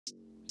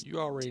You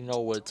already know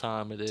what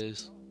time it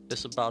is.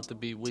 It's about to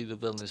be We the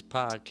Villains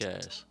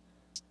podcast.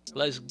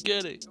 Let's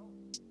get it.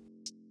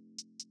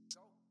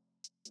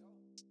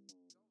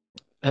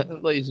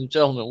 Ladies and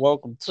gentlemen,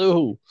 welcome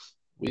to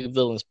We the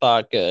Villains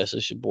podcast.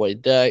 It's your boy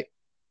Dak.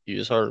 You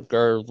just heard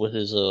Gerv with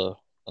his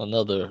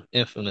another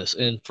infamous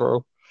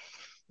intro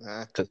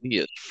because he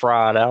is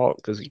fried out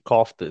because he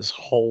coughed his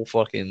whole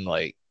fucking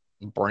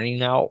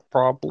brain out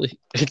probably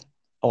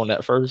on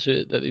that first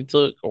hit that he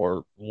took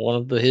or one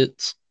of the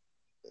hits.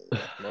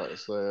 Like I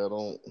say, I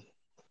don't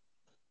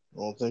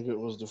think it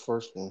was the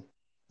first one.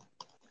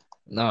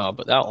 Nah,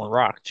 but that one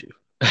rocked you.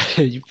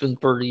 You've been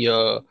pretty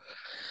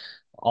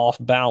off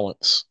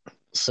balance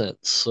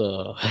since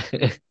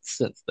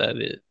since that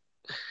it.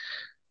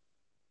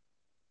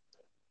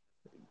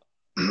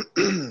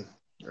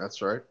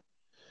 That's right.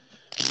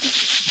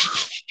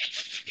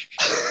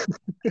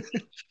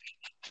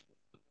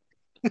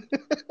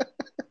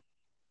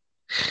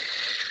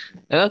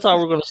 And that's how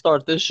we're gonna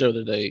start this show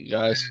today,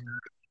 guys.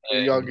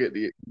 Y'all And get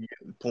the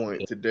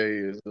point. Today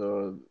is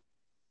we're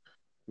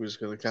just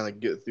gonna kind of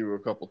get through a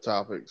couple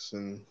topics,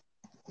 and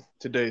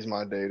today's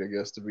my date, I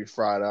guess, to be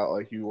fried out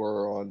like you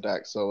were on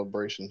Dak's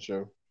celebration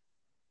show.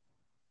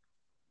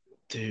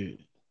 dude,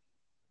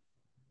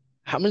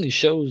 how many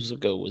shows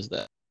ago was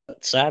that?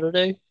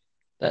 Saturday?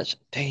 That's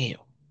damn.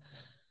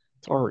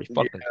 It's already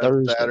Yeah, fucking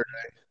Thursday. Saturday.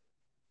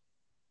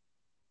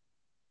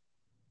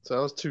 So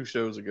that was 2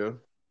 shows ago.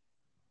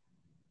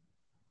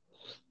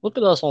 Look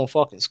at us on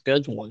fucking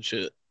schedule and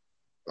shit.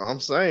 I'm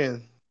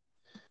saying,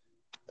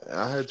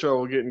 I had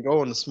trouble getting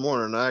going this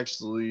morning. I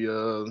actually,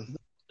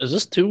 Is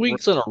this 2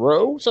 weeks in a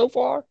row so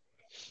far?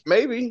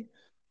 maybe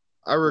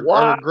I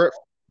Wow, regret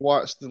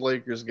watched the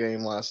Lakers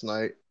game last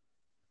night,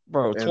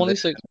 bro, and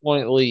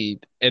 26-point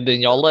lead, and then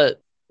y'all let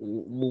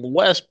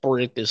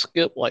Westbrook, as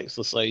Skip likes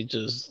to say,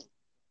 just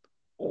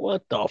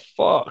what the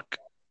fuck?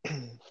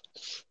 then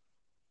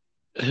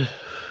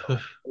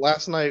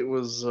last night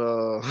was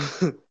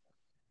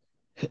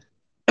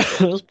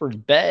It was pretty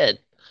bad.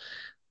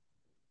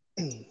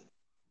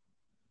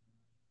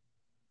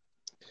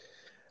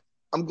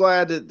 I'm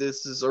glad that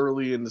this is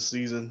early in the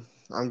season.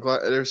 I'm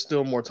glad there's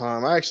still more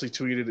time. I actually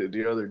tweeted it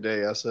the other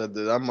day. I said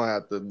that I might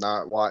have to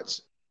not watch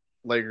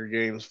Laker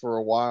games for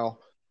a while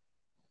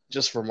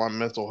just for my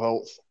mental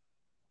health.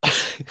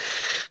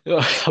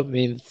 I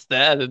mean, it's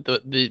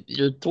that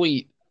your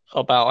tweet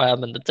about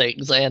having to take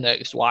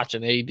Xanax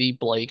watching AD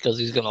play because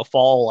he's gonna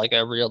fall like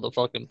every other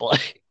fucking play.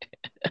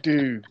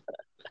 Dude,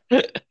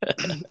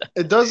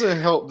 it doesn't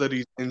help that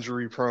he's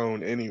injury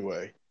prone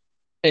anyway.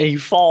 And he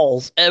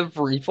falls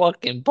every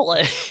fucking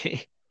play.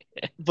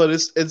 But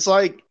it's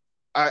like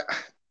I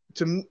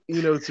to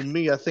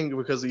me I think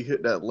because he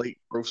hit that late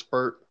growth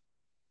spurt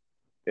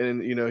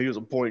and he was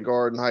a point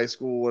guard in high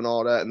school and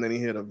all that and then he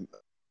hit a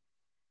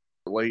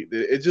late.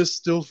 It just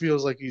still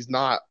feels like he's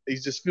not. He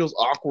just feels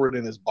awkward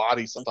in his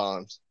body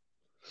sometimes.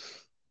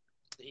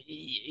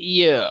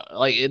 Yeah,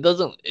 like it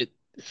doesn't.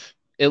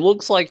 It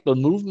looks like the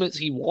movements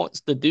he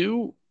wants to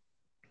do,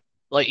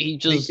 like he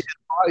just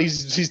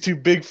He's too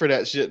big for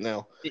that shit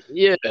now.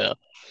 yeah.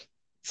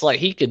 It's like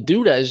he could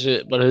do that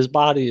shit, but his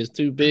body is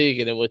too big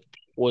and it would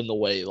in the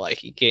way. Like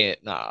he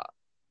can't. Nah.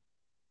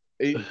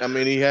 I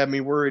mean, he had me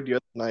worried the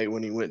other night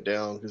when he went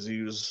down because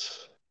he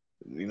was,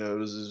 it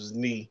was his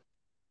knee,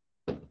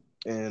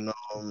 and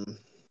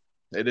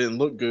it didn't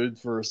look good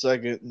for a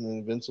second, and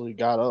then eventually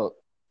got up.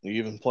 He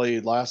even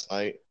played last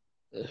night.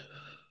 Man,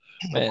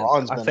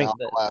 LeBron's I been think out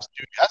that the last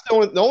 2. That's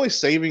the only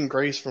saving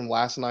grace from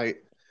last night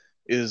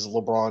is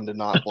LeBron did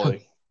not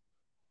play.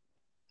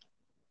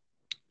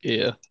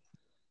 yeah.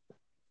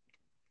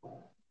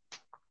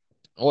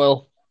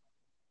 Well,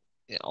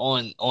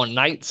 on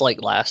nights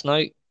like last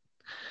night,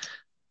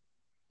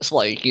 it's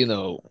like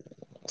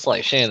it's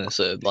like Shannon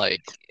said,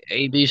 like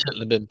AD shouldn't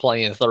have been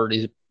playing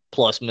 30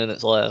 plus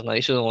minutes last night.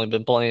 He should have only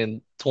been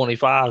playing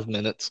 25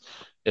 minutes.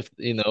 If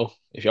y'all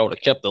would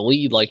have kept the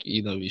lead like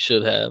you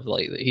should have,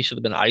 like he should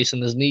have been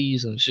icing his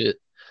knees and shit.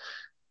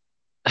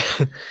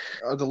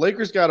 The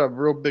Lakers got a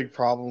real big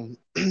problem,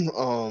 and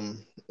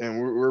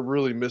we're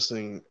really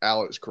missing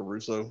Alex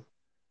Caruso.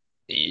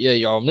 Yeah,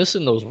 y'all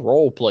missing those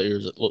role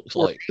players. It looks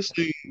We're like.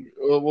 missing,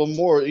 well,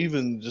 more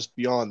even just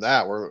beyond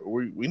that.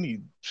 We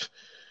need,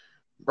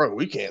 bro.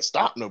 We can't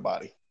stop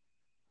nobody.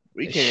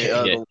 We can't.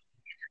 Yeah. The Lakers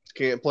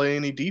can't play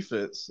any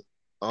defense.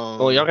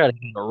 Well, y'all Um, got to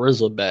get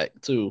RZA back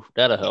too.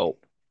 That'll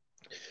help.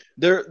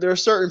 there are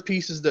certain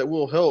pieces that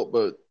will help,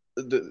 but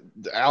the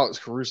Alex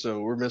Caruso,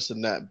 we're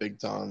missing that big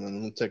time.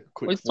 And we'll take a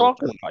What are quick you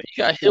talking 420. about? You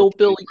got 420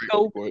 Hillbilly break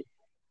real Kobe.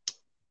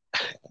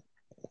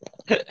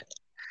 quick.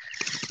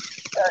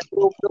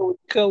 Hillbilly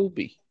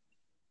Kobe.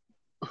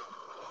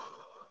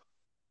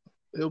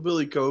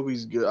 Hillbilly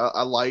Kobe's good.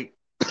 I like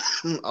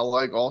I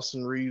like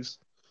Austin Reeves.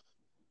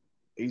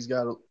 He's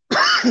got a,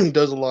 he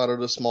does a lot of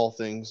the small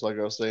things. Like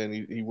I was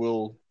saying,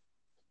 he'll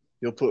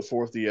put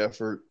forth the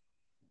effort.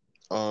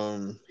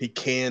 He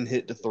can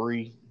hit the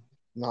three.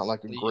 Not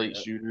like a great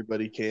Yeah. shooter,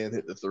 but he can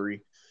hit the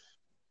three.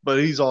 But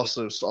he's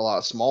also a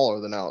lot smaller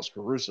than Alex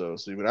Caruso.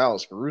 So when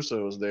Alex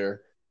Caruso was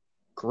there,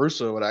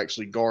 Caruso would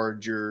actually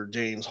guard your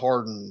James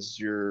Hardens,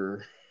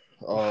 your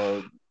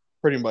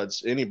pretty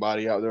much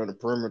anybody out there on the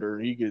perimeter.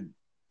 He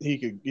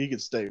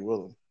could stay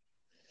with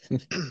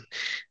him.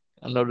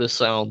 I know this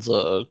sounds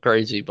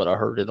crazy, but I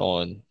heard it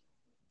on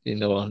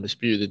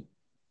Undisputed.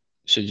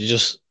 Should you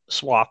just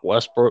swap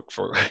Westbrook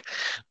for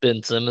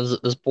Ben Simmons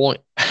at this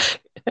point?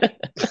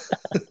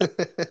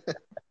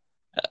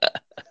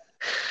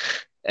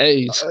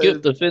 Hey,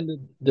 Skip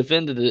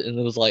defended it, and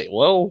it was like,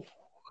 well,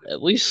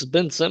 at least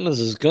Ben Simmons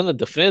is gonna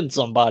defend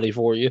somebody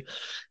for you,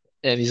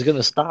 and he's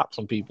gonna stop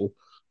some people.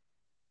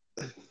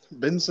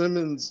 Ben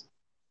Simmons.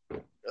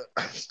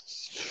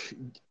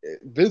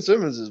 Ben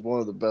Simmons is one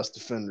of the best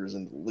defenders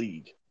in the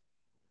league.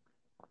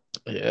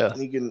 Yeah,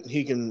 he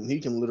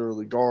can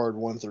literally guard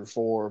 1 through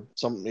 4,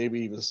 some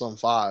maybe even some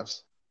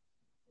 5s.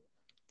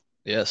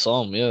 yeah,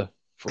 for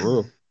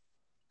real.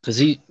 Because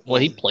he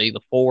played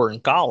the 4 in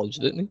college,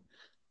 didn't he?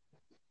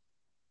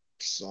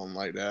 Something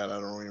like that. I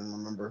don't even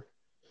remember.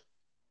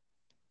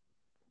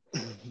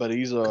 But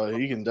he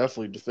can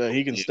definitely defend.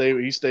 He can stay.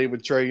 He stayed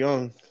with Trae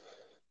Young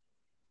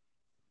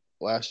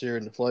last year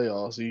in the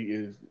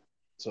playoffs.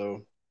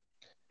 So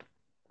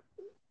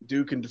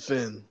Duke can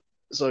defend.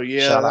 So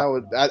yeah,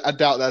 I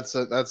doubt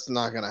that's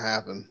not gonna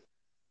happen.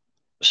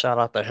 Shout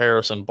out to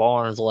Harrison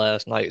Barnes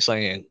last night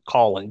saying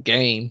calling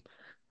game.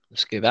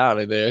 Let's get out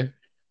of there.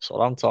 That's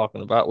what I'm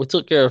talking about. We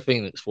took care of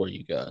Phoenix for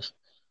you guys.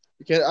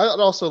 Okay, I'd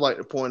also like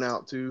to point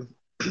out too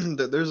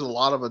that there's a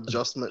lot of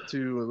adjustment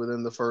too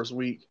within the first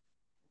week.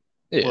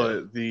 Yeah.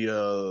 But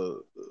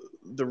the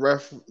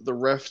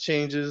ref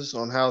changes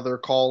on how they're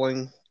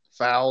calling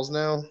fouls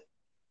now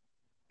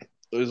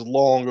is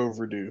long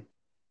overdue.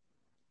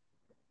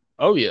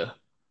 Oh yeah.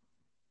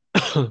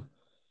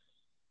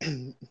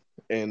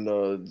 And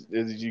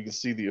as you can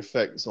see the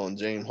effects on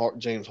James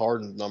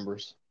Harden's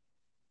numbers.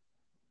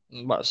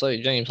 I'm about to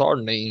say James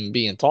Harden ain't even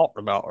being talked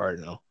about right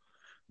now.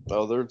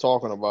 Well, they're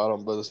talking about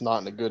him, but it's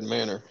not in a good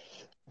manner.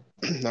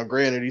 Now,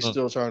 granted, he's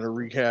still trying to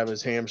rehab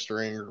his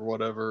hamstring or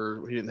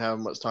whatever. He didn't have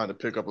much time to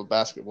pick up a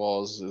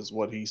basketball, is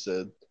what he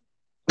said.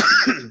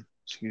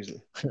 Excuse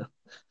me.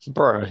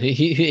 Bro,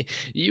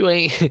 you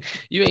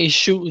ain't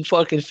shooting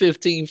fucking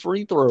 15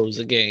 free throws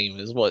a game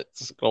is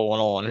what's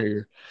going on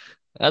here.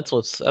 That's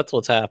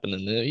what's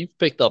happening there. You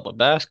picked up a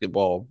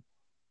basketball,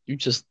 you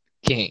just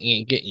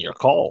ain't getting your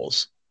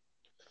calls.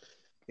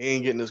 He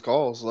ain't getting his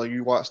calls. Like,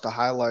 you watch the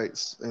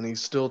highlights, and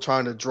he's still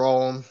trying to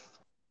draw them.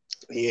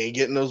 He ain't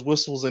getting those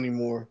whistles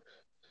anymore.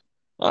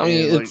 I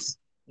mean,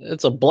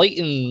 it's a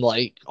blatant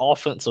like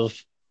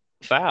offensive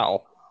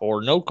foul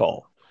or no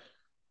call.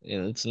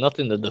 It's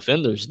nothing the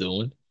defender's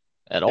doing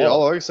at all.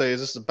 All I can say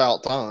is it's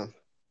about time.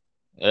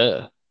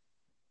 Yeah.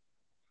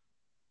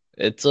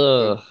 It's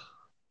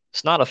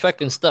not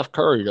affecting Steph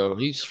Curry though.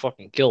 He's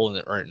fucking killing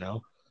it right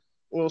now.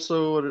 Well,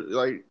 so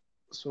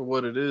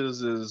what it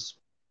is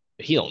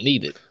he don't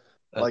need it.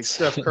 Like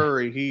Steph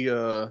Curry, he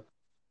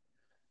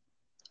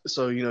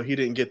he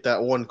didn't get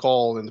that one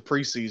call in the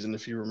preseason,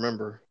 if you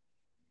remember.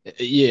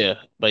 Yeah,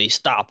 but he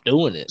stopped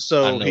doing it.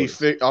 So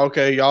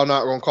okay, y'all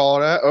not gonna call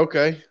that?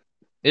 Okay.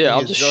 Yeah,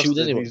 I'll just shoot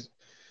anyway.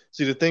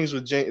 See, the thing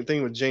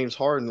with James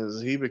Harden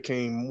is he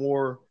became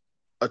more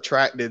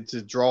attracted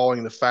to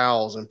drawing the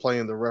fouls and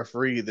playing the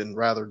referee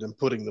rather than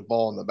putting the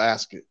ball in the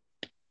basket.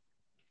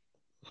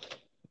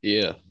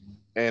 Yeah.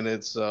 And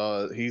it's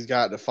he's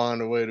got to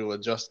find a way to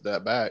adjust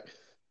that back.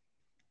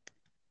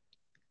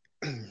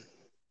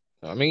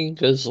 I mean,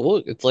 because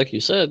look, it's like you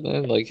said,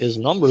 man. Like his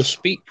numbers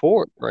speak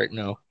for it right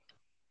now.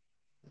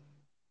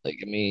 Like,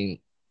 I mean,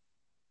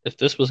 if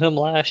this was him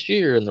last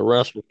year and the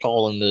rest were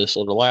calling this,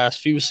 or the last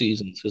few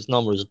seasons, his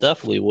numbers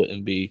definitely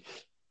wouldn't be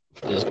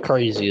as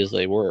crazy as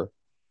they were.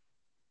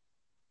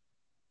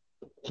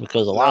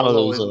 Because a lot of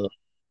those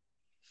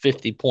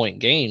 50-point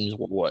games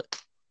were what?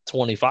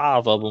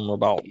 25 of them were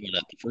about at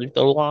the free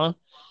throw line.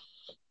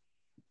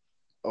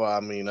 Well, I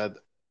mean, I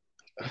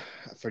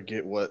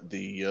forget what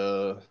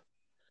the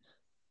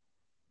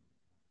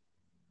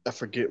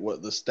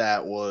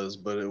stat was,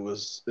 but it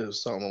was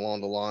something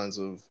along the lines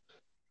of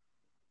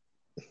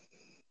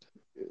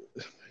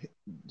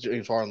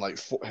James Harden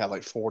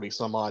had 40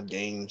 some odd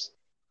games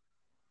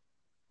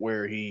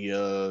where he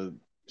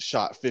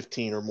shot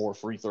 15 or more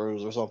free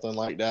throws or something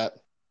like that.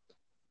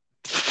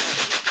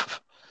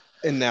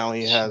 And now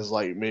he has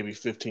maybe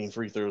 15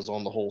 free throws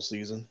on the whole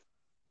season.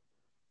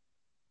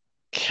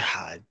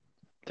 God,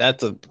 that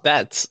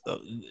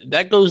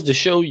goes to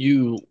show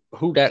you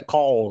who that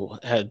call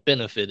had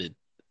benefited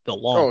the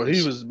longest. Oh,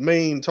 he was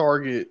main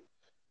target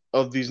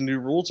of these new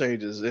rule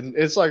changes, and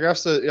it's like I've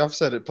said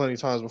it plenty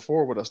of times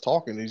before with us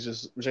talking.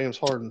 James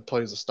Harden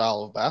plays a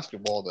style of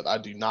basketball that I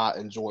do not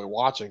enjoy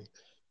watching.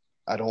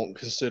 I don't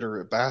consider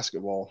it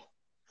basketball.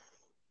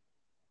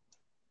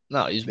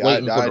 No, he's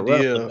waiting for the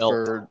idea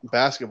for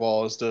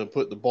basketball is to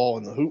put the ball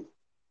in the hoop,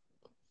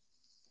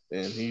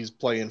 and he's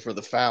playing for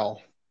the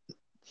foul.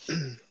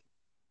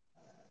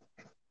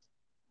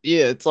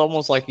 Yeah, it's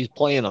almost like he's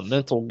playing a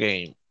mental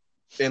game.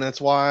 And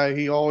that's why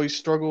he always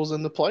struggles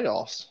in the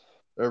playoffs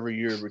every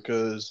year,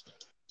 because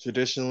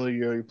traditionally,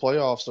 your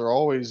playoffs are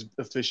always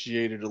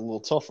officiated a little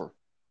tougher.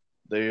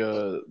 They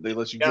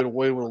let you Yeah. get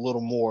away with a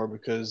little more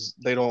because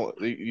they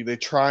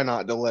try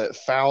not to let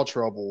foul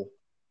trouble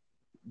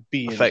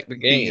Affect the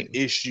be an game.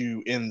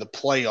 issue in the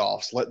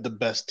playoffs. Let the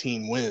best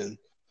team win.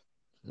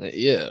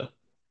 Yeah.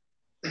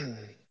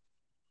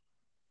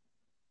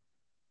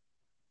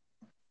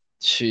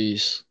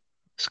 Jeez.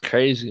 It's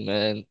crazy,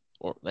 man.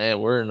 Man,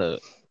 we're in a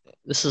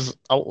this is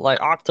like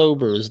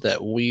October is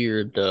that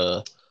weird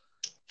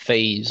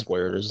phase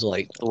where there's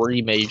like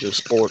three major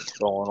sports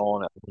going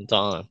on at one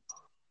time.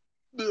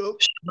 Yep.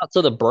 Shout out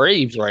to the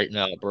Braves right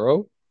now,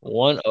 bro.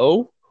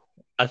 1-0,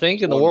 I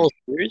think, in the One World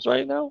Series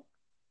right now.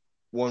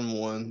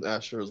 1-1.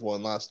 Astros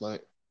won last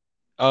night.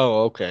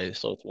 Oh, okay.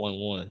 So it's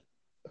 1-1.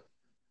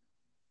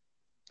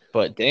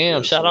 But damn,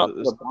 Yeah, shout out so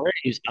to the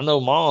Braves. I know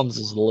Mom's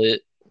is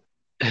lit.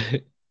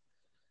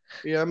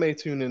 yeah, I may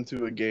tune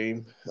into a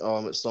game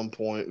at some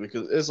point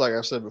because it's like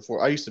I said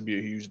before. I used to be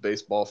a huge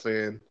baseball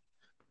fan,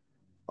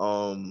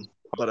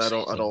 but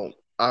Season.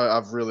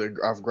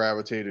 I've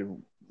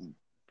gravitated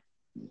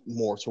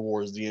more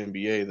towards the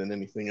NBA than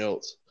anything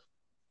else.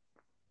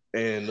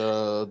 And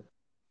the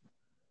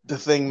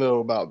thing though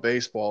about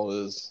baseball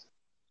is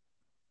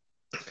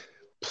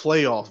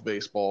playoff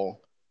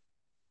baseball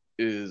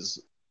is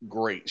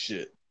great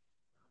shit.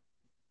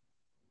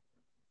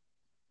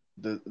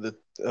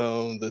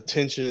 The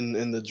tension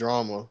and the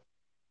drama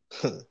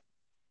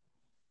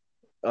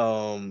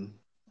um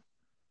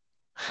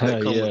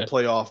that come with Yeah.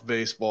 playoff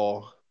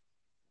baseball,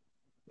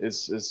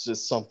 it's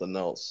just something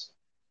else.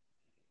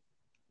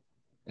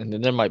 And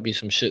then there might be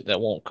some shit that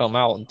won't come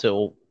out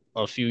until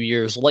a few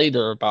years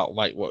later about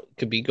like what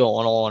could be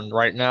going on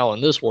right now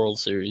in this World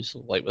Series,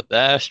 like with the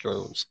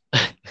Astros.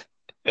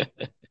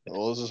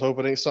 Well, let's just hope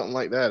it ain't something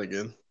like that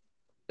again.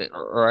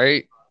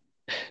 Right?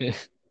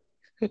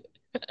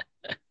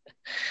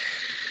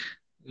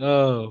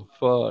 Oh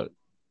fuck.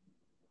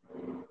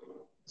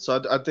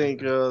 So I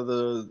think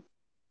the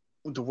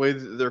way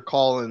that they're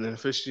calling and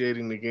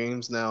officiating the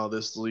games now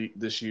this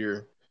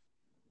year,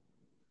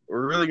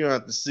 we're really gonna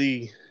have to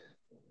see.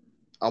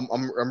 I'm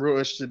real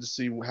interested to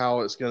see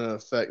how it's gonna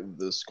affect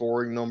the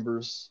scoring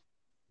numbers.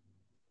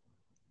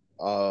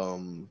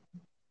 Um,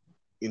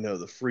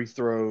 the free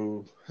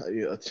throw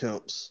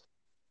attempts.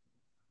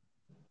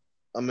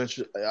 I'm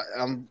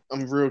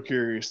real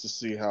curious to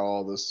see how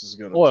all this is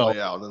gonna Well,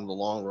 play out in the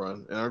long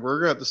run, and we're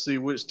gonna have to see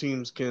which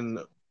teams can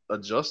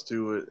adjust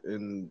to it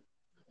and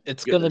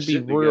it's get their gonna be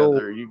shit real.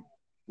 together.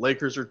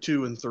 Lakers are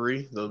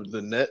 2-3.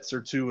 The Nets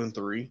are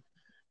 2-3.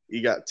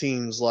 You got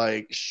teams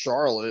like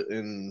Charlotte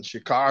and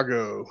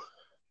Chicago.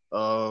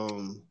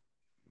 Um,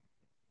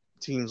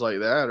 Teams like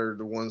that are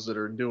the ones that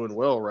are doing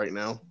well right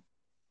now.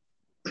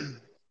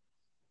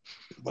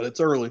 But it's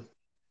early.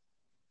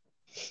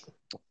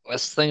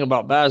 That's the thing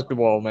about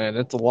basketball, man.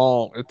 It's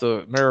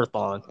a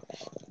marathon,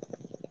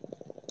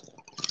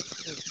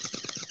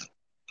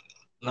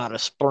 not a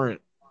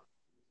sprint.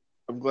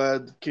 I'm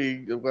glad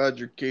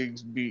your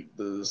Kings beat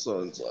the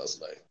Suns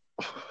last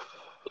night.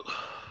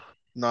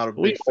 Not a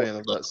We big fan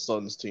of that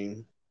Suns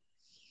team.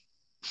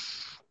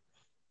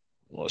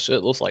 well,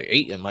 shit. Looks like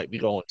Aiton might be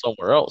going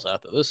somewhere else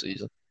after this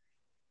season.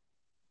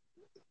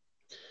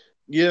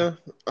 Yeah,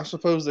 I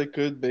suppose they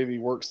could maybe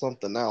work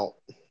something out,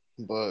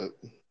 but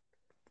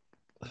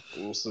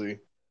we'll see.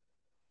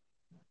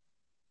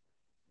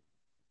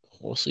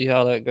 We'll see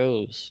how that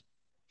goes.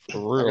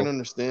 For I can real.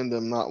 understand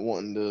them not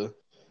wanting to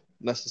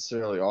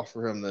necessarily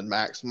offer him the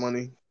max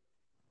money,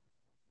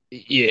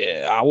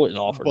 Yeah, I wouldn't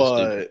offer this dude.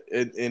 but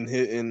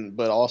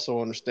but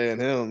also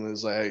understand him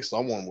is like, hey,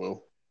 someone's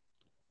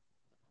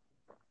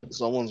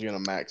gonna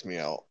max me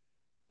out.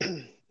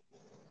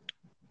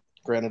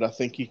 Granted, I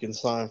think he can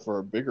sign for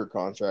a bigger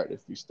contract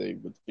if he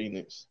stayed with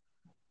Phoenix.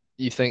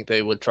 You think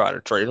they would try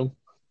to trade him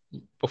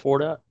before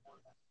that?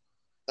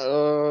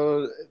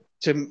 Uh,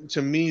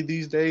 to me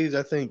these days,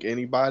 I think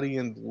anybody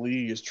in the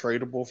league is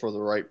tradable for the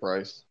right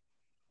price.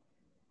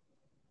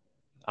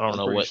 I don't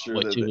know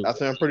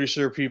I'm pretty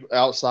sure people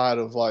outside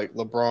of like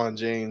LeBron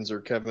James or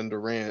Kevin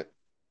Durant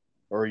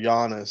or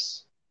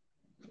Giannis,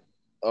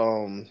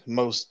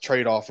 most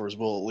trade offers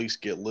will at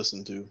least get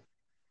listened to.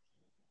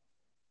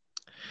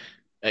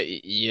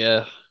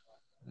 Yeah,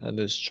 that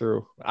is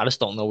true. I just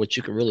don't know what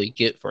you could really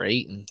get for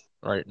Aiton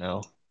right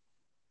now.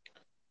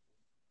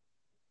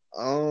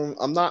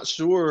 I'm not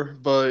sure,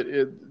 but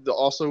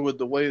also with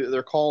the way that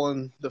they're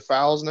calling the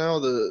fouls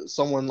now,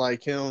 someone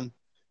like him,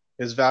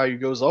 his value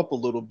goes up a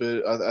little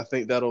bit. I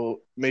think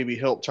that'll maybe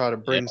help try to Yeah,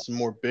 bring some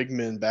more big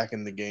men back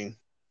in the game.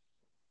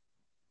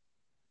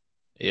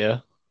 yeah,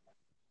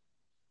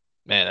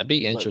 man, that'd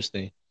be But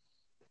interesting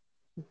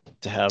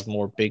to have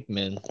more big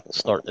men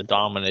start to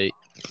dominate.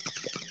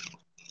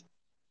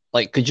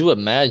 Like, could you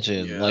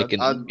imagine yeah, like an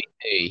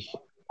NBA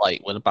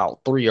like with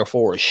about three or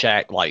four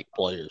Shaq like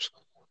players?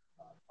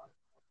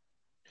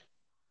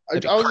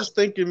 That'd be I was crazy. just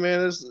thinking,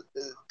 man, it's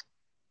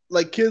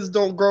like kids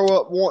don't grow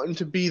up wanting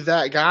to be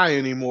that guy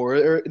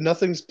anymore.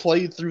 Nothing's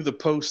played through the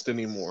post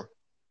anymore.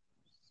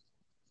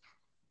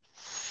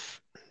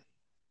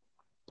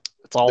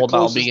 It's all The about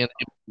closest being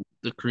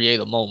to create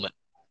a moment.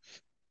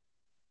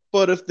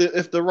 But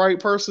if the right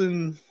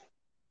person,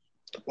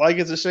 like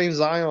it's a shame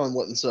Zion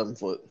wasn't 7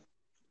 foot.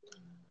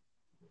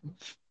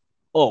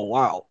 Oh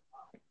wow.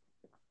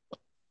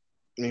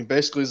 I mean,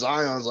 basically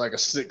Zion's like a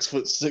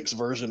 6'6"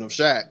 version of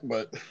Shaq,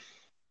 but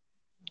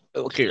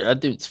Look here,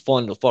 that dude's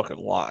fun to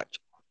fucking watch.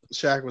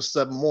 Shaq was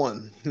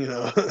 7'1", you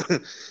know.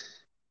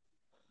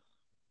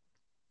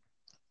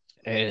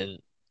 And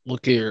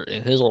look here,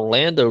 in his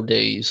Orlando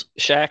days,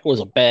 Shaq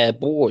was a bad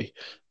boy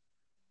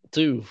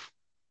too.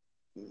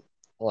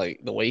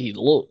 Like the way he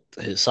looked,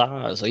 his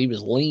size, he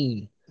was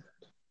lean,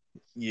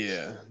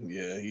 yeah,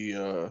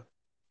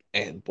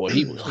 and boy,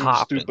 he was he was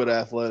hopping. stupid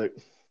athletic.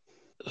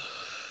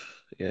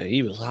 Yeah,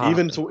 he was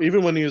hopping.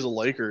 Even when he was a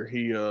Laker,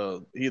 he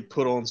had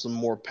put on some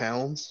more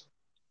pounds,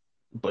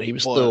 But he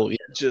was but still,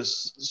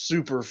 just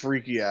super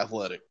freaky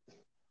athletic.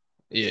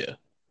 yeah,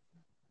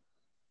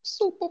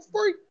 Super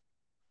freak.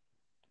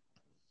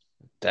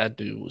 that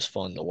dude was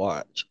fun to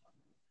watch.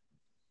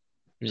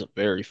 He was a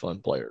very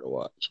fun player to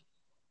watch.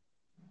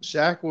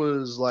 Shaq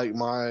was like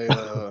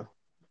my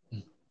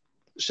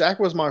Shaq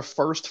was my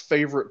first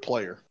favorite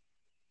player.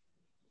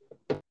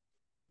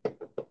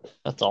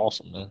 That's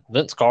awesome, man.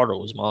 Vince Carter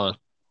was mine.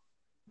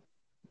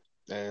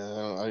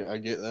 And I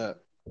get that.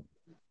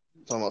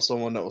 Talking about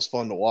someone that was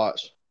fun to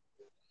watch.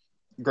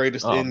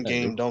 Greatest Oh man,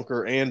 in-game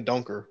dunker and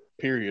dunker,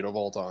 period, of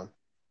all time.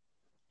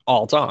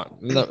 all time.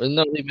 No,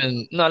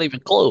 not even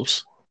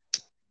close.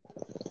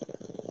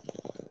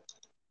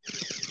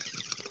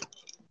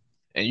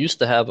 And used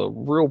to have a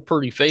real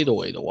pretty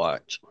fadeaway to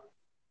watch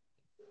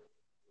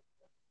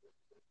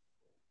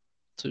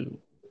too.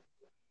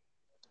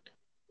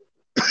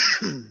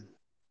 I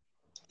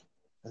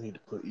need to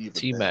put even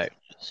T down. Mac,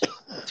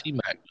 T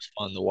Mac was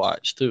fun to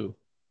watch too,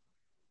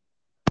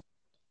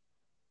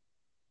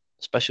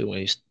 especially when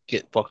he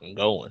get fucking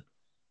going.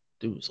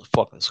 Dude was a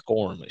fucking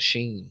scoring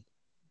machine.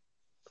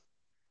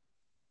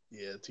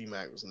 Yeah, T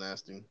Mac was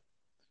nasty.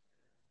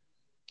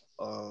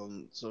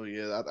 So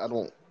yeah, I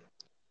don't.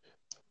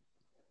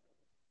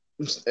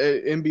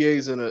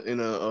 NBA's in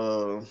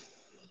a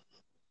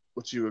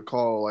what you would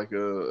call like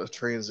a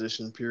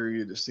transition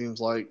period. It seems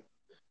like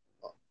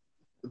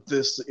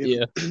this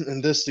Yeah,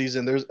 in this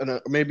season there's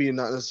maybe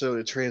not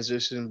necessarily a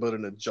transition, but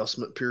an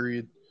adjustment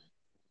period.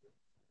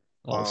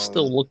 I was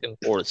still looking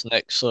for its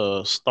next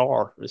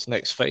star, its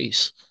next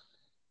face.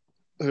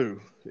 Who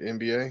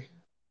NBA?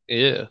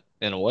 Yeah,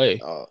 in a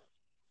way.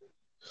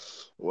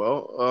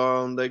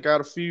 Well, they got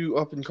a few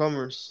up and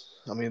comers.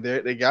 I mean,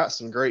 they got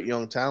some great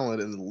young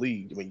talent in the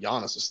league. I mean,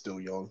 Giannis is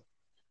still young.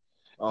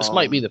 This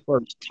might be the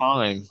first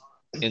time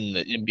in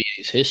the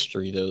NBA's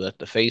history, though, that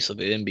the face of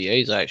the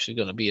NBA is actually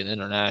going to be an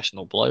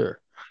international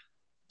player.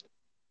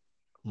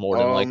 More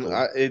than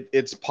likely,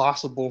 it's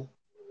possible.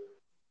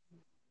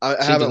 I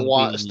it's either haven't going to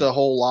watched be, a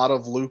whole lot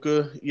of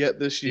Luka yet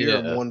this year.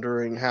 I'm yeah,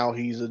 wondering how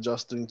he's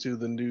adjusting to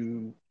the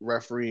new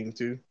refereeing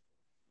too.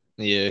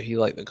 yeah. He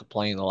liked to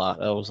complain a lot.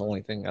 That was the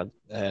only thing I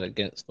had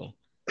against him.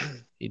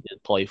 He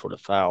did play for the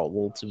foul a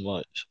little too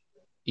much,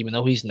 even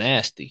though he's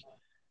nasty.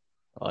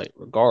 Like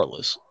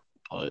regardless,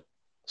 but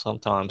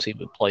sometimes he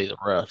would play the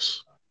refs.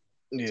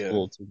 It's a Yeah,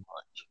 little too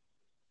much.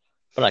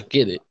 But I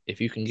get it. If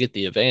you can get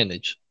the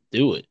advantage,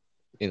 do it.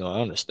 I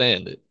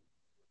understand it.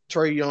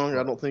 Trae Young. I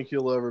But don't think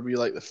he'll ever be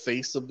like the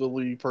face of the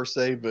league per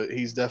se, but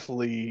he's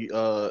definitely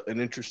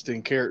an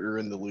interesting character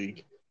in the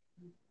league.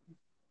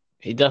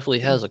 he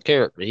definitely has a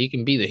character. He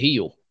can be the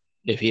heel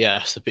if he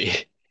has to be.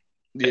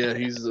 Yeah,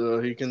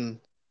 he can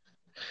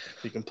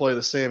play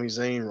the Sami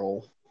Zayn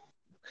role.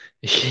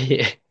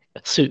 Yeah.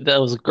 So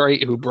that was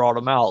great who brought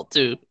him out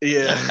too.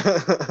 Yeah,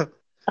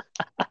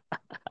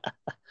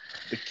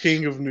 the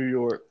King of New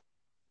York.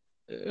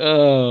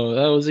 Oh,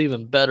 that was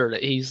even better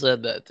that he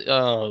said that.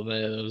 Oh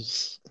man, it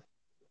was.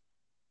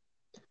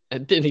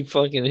 And then he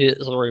fucking hits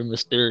Rey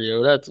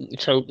Mysterio. That's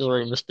chokes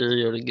Rey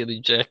Mysterio to get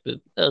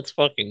ejected. That's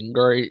fucking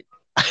great.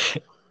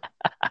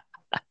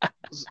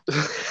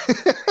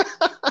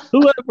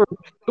 Whoever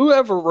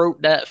whoever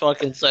wrote that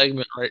fucking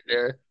segment right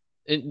there,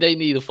 they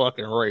need a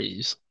fucking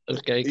raise.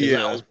 Okay, because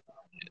Yeah.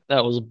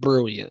 that was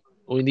brilliant.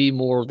 We need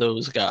more of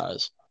those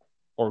guys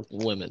or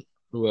women,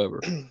 whoever.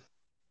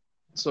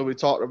 So we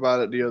talked about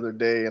it the other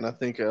day, and I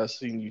think I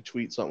seen you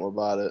tweet something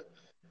about it.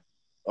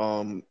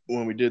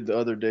 When we did the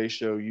other day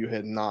show, you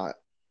had not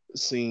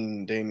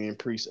seen Damian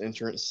Priest's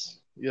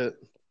entrance yet.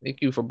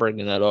 Thank you for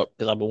bringing that up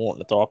because I've been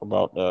wanting to talk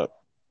about that.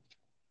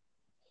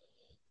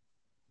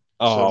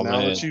 So Oh now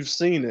that man, you've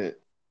seen it,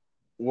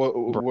 what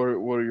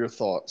are your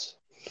thoughts?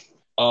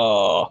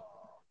 uh,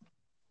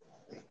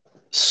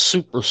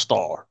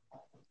 superstar.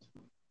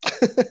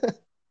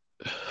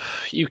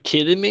 You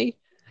kidding me?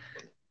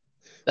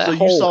 So That you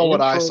whole saw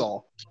what I intro.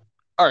 saw.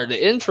 All right,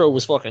 the intro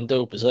was fucking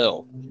dope as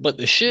hell, but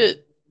the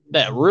shit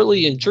that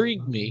really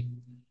intrigued me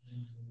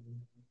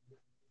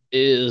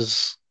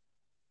is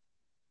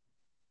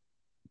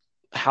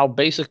how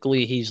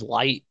basically he's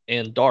light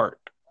and dark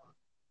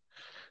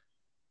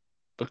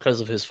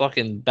because of his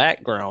fucking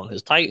background,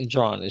 his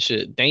Titantron and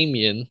shit.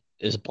 Damien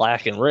is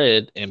black and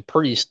red, and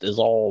Priest is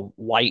all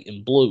white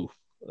and blue.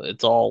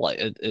 It's all like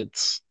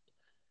it's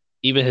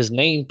even his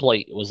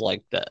nameplate was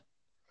like that.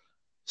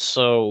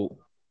 So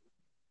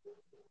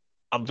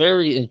I'm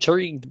very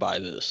intrigued by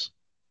this.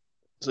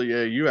 So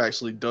yeah, you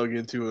actually dug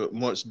into it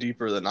much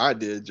deeper than I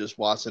did just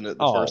watching it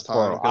the Oh, first time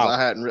bro,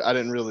 because I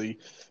didn't really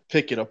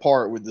pick it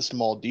apart with the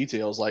small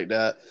details like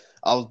that.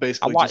 I was I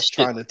basically just watched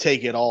it. trying to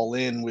take it all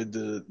in with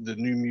the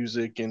new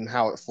music and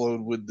how it flowed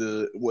with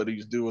the what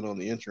he's doing on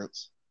the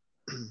entrance.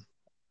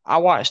 I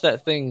watched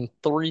that thing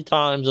 3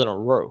 times in a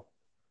row.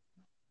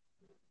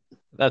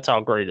 That's how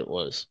great it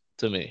was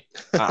to me.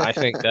 I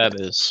think that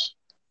is,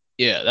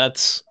 yeah,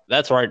 that's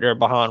right there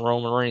behind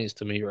Roman Reigns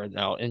to me right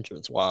now,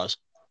 entrance wise.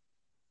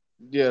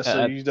 Yeah,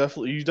 so Uh, you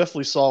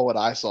definitely saw what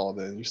I saw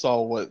then. You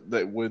saw what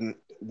that when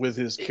with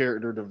his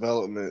character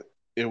development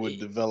it would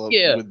develop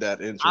yeah, with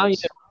that I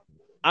entrance.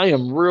 I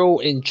am real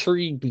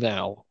intrigued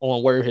now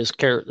on where his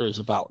character is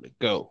about to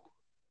go.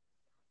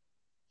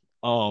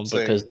 Because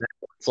Same.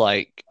 it's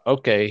like,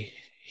 okay,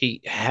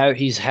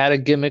 he's had a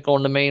gimmick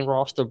on the main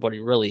roster, but he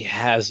really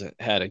hasn't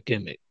had a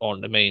gimmick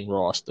on the main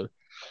roster.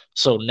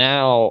 So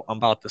now I'm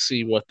about to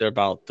see what they're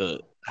about to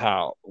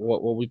how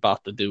what we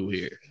about to do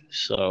here.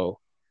 So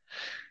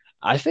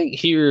I think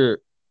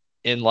here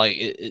in like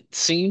it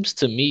seems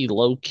to me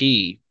low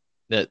key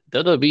that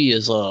WWE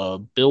is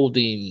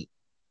building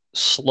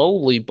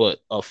slowly but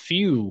a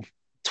few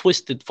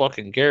twisted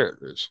fucking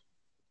characters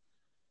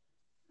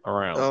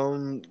around.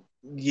 Um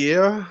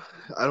yeah,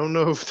 I don't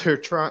know if they're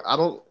trying I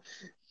don't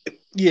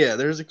yeah,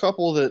 there's a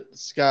couple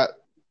that's got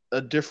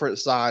a different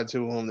side to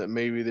them that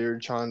maybe they're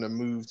trying to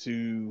move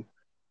to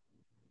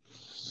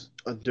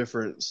a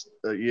different.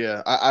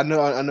 Yeah, I know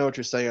what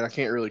you're saying.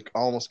 I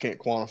almost can't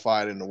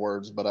quantify it into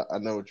words, but I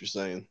know what you're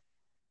saying.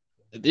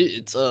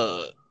 It's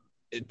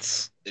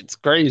it's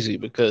crazy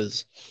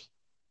because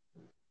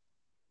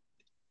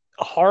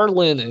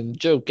Harlan and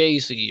Joe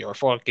Casey are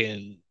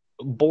fucking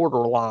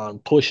borderline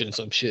pushing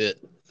some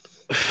shit.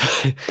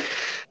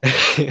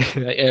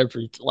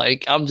 Every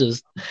like I'm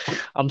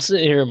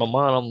sitting here in my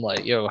mind, I'm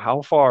like, yo,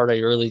 how far are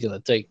they really gonna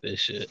take this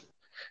shit?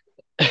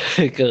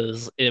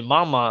 Because in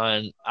my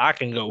mind, I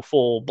can go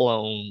full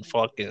blown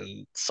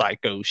fucking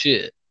psycho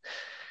shit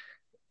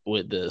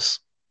with this.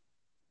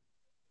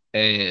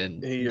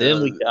 And He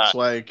then we got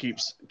Swag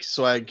keeps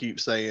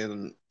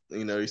saying,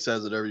 you know, he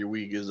says it every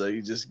week is that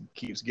he just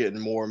keeps getting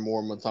more and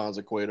more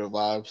Matanza Cueto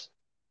vibes.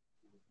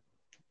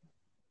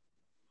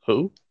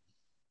 who?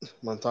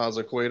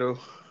 Matanza Cueto,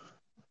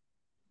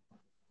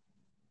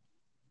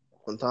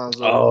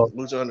 Matanza Oh,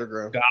 Lucha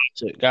Underground.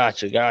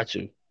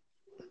 gotcha.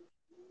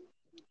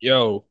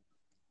 Yo,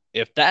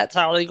 if that's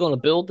how they gonna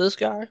build this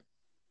guy,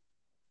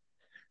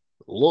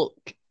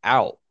 look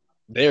out.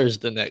 There's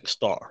the next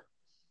star.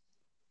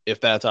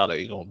 If that's how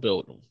they gonna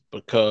build him,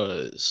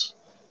 because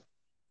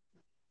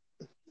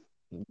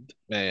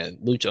man,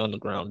 Lucha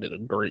Underground did a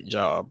great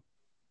job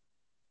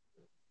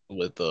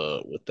with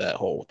that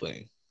whole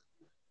thing.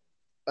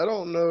 I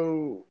don't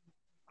know.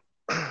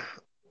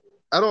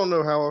 I don't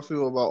know how I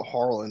feel about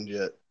Harlan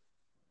yet.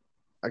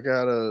 I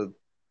gotta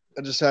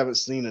I just haven't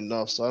seen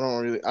enough, so I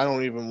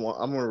don't even want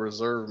I'm gonna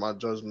reserve my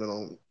judgment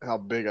on how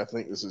big I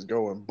think this is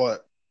going,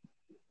 but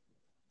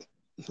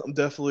I'm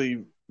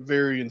definitely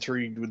very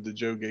intrigued with the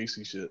Joe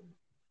Gacy shit.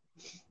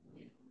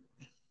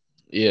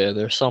 Yeah,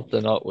 there's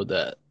something up with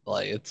that.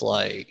 Like it's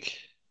like,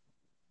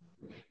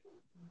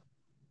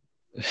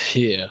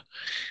 yeah,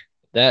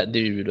 that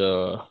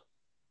dude,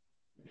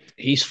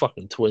 he's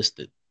fucking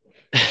twisted.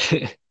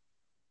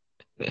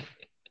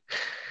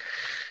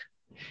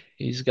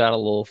 He's got a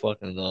little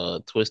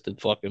fucking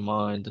twisted fucking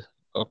mind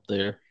up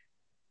there.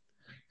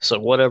 So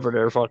whatever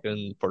they're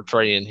fucking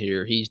portraying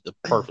here, he's the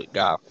perfect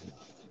guy.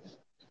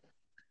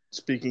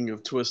 Speaking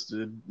of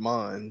twisted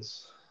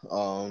minds,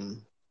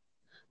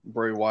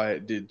 Bray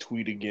Wyatt did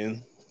tweet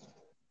again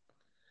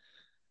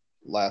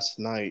last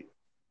night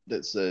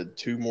that said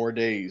 2 more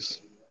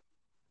days.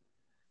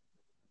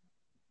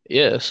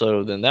 Yeah,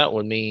 so then that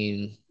would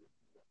mean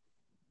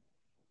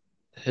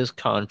his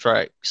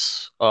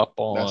contract's up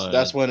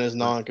That's on. when his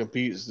non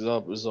compete is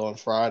up is on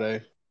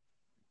Friday.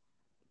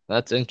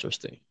 That's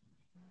interesting.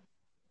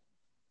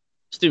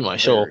 This dude might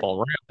show up Very.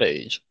 on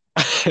Rampage.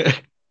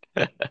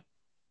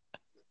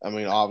 I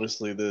mean,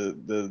 obviously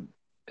the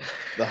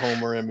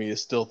Homer in me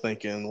is still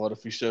thinking, what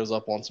if he shows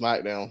up on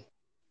SmackDown?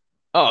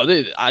 Oh,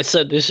 dude, I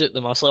said this shit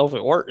to myself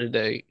at work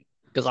today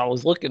because I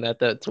was looking at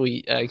that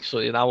tweet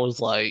actually, and I was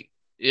like,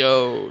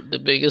 "Yo, the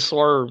biggest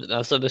swerve." And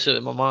I said this shit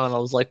in my mind. I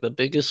was like, "The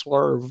biggest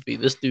swerve would be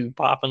this dude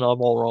popping up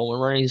on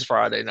Roman Reigns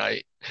Friday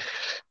night."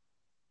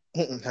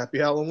 Happy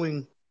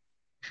Halloween.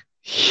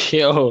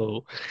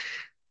 Yo,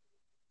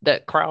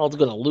 that crowd's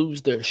gonna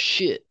lose their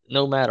shit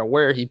no matter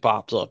where he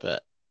pops up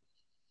at.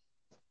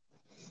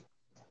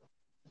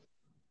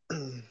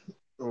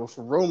 Well,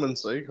 for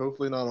Roman's sake,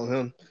 hopefully not on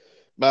him.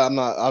 But I'm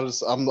not.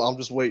 I'm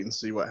just waiting to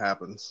see what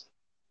happens.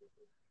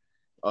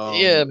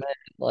 Yeah, Um, man.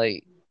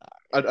 Like,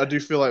 I do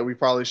feel like we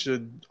probably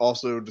should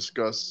also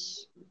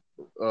discuss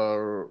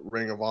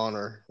Ring of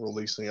Honor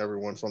releasing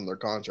everyone from their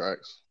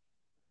contracts.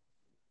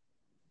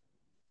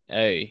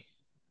 hey,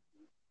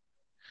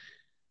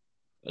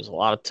 There's a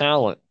lot of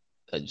talent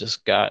that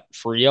just got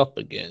free up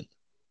again.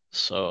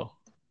 So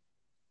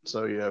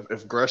So yeah,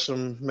 if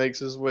Gresham makes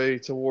his way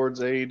towards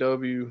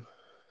AEW,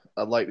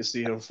 I'd like to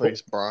see him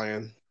face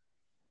Bryan.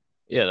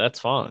 yeah, that's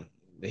fine.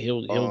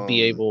 He'll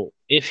be Um, able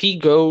if he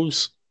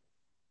goes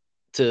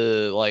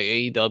to like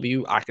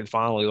AEW, I can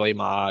finally lay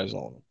my eyes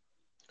on him.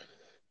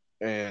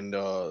 and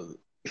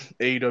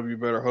AEW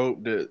better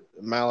hope that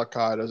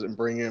Malachi doesn't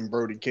bring in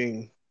Brody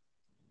King.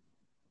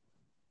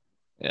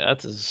 Yeah,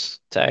 that's his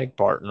tag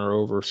partner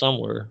over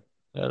somewhere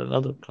at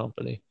another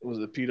company. Was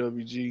it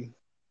PWG?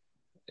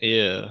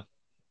 Yeah.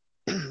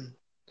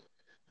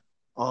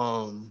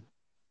 um,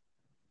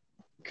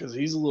 because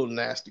he's a little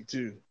nasty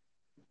too.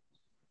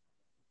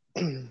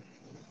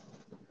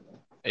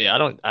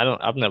 Yeah,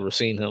 I've never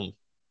seen him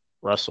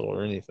wrestle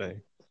or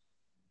anything.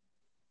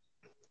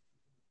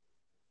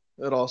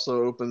 It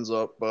also opens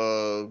up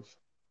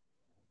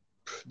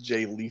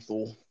Jay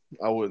Lethal.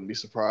 I wouldn't be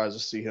surprised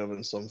to see him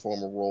in some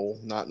form of role,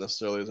 not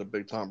necessarily as a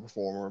big time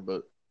performer,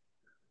 but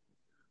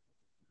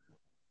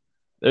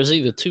There's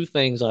either two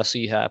things I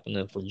see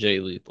happening for Jay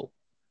Lethal.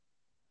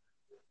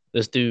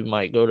 This dude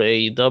might go to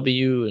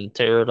AEW and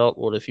tear it up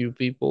with a few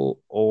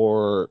people,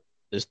 or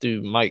this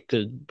dude might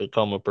could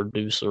become a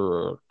producer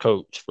or a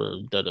coach for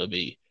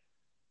WWE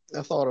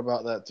I thought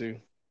about that too.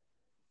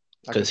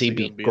 I could because he'd see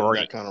be him being in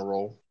that great. kind of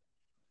role.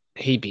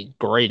 He'd be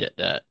great at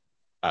that,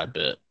 I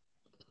bet,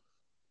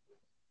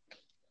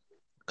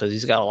 because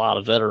he's got a lot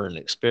of veteran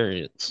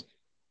experience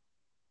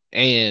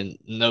and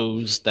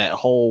knows that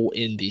whole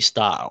indie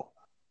style.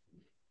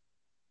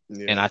 And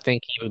Yeah. I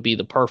think he would be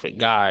the perfect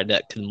guy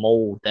that can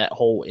mold that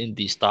whole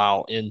indie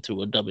style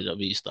into a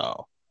WWE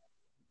style.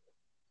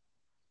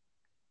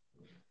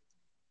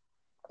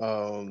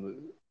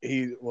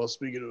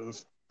 Speaking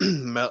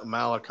of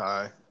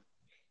Malachi,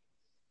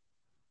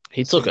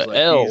 He it took seems a like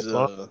L,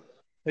 son.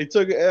 he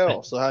took an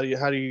L. So how do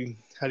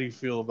you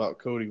feel about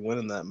Cody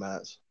winning that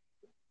match?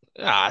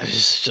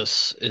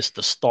 It's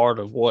the start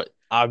of what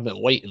I've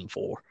been waiting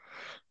for.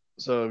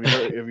 So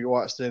have you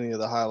watched any of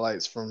the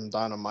highlights from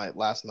Dynamite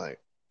last night?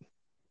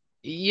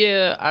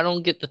 Yeah, I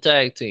don't get the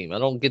tag team. I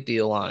don't get the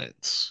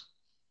alliance.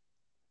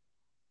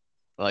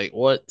 Like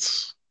what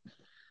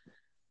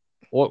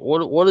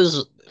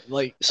is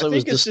like so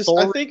is the I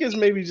story think it's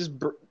maybe just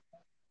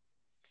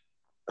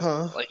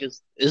huh? like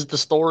is the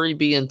story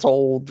being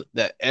told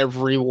that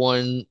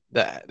everyone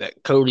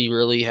that Cody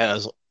really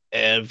has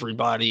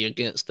everybody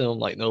against him,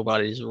 like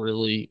nobody's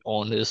really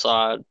on his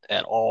side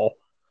at all?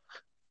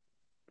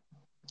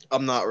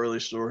 I'm not really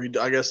sure.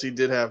 I guess he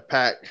did have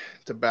Pac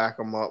to back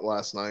him up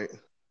last night.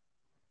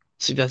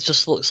 See, that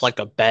just looks like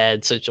a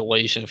bad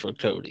situation for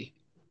Cody.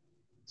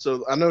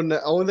 So I know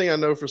only thing I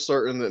know for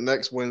certain that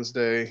next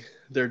Wednesday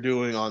they're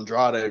doing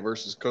Andrade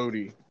versus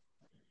Cody.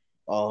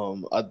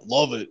 I'd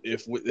love it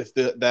if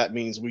that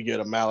means we get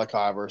a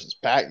Malachi versus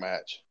Pac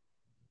match.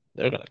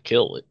 They're gonna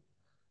kill it.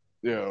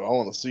 Yeah, I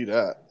want to see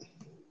that.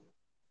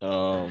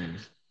 Um,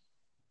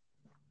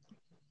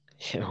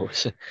 you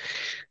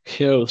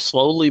know,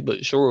 slowly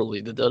but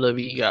surely the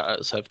WWE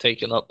guys have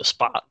taken up the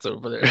spots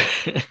over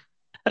there.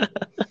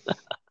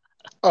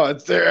 Oh,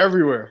 it's there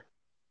everywhere.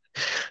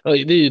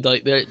 Like, dude,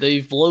 like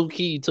they've low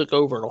key took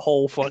over the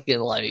whole fucking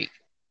like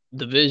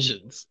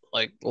divisions,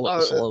 like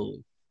Uh,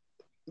 slowly.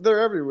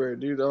 they're everywhere,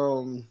 dude.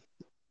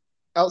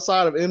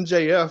 Outside of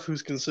MJF,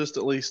 who's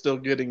consistently still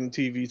getting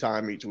TV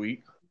time each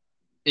week.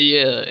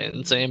 Yeah,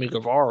 and Sammy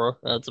Guevara,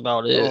 that's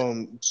about it.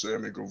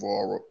 Sammy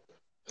Guevara,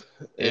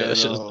 Yeah, and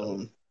it's just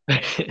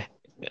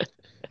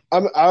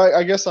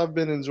I guess I've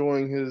been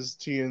enjoying his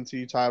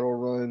TNT title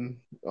run.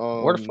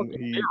 where the fuck is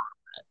He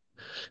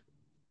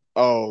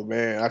Oh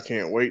man, I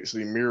can't wait to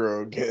see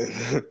Miro again.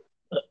 Miro?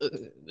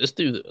 This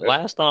dude?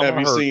 Last time have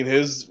I you heard, seen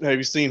his Have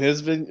you seen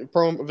his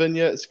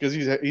vignettes? Because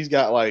he's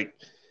got like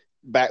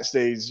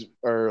backstage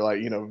or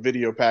like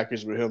video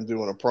package with him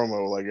doing a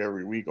promo like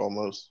every week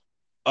almost.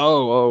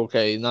 oh,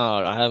 okay, no,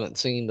 I haven't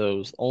seen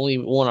those. Only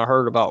one I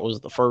heard about was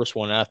the first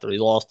one after he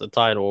lost the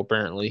title.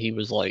 Apparently, he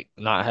was like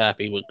not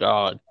happy with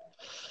God.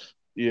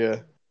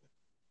 Yeah,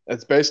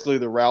 that's basically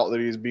the route that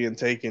he's being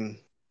taken.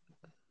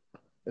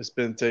 It's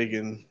been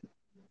taken.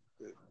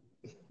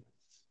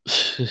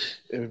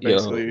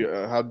 Basically,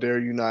 Yo, how dare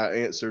you not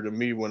answer to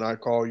me when I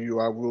call you?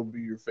 I will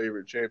be your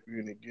favorite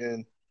champion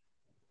again.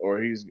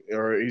 Or he's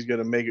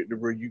gonna make it to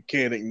where you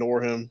can't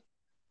ignore him.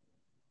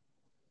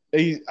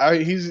 yo,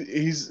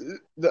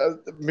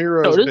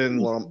 Miro's this been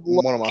dude's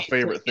one of my low-key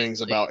favorite taking,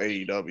 things like, about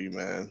AEW,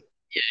 man.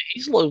 yeah,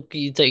 he's low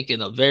key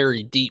taking a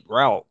very deep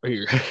route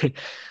here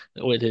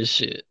with his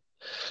shit.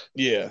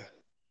 Yeah,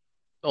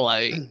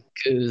 Like,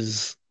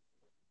 cause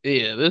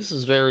yeah, this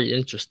is very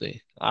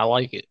interesting. I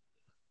like it.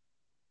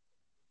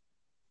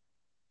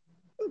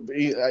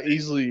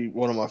 easily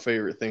one of my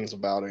favorite things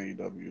about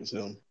AEW is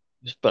him.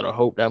 Just better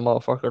hope that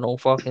motherfucker don't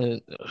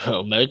fucking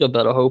Omega.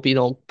 Better hope he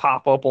don't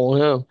pop up on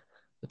him.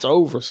 It's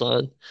over,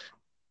 son.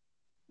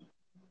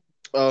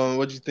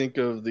 What'd you think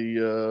of the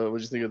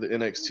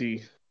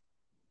NXT?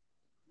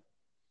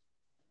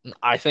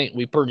 I think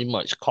we pretty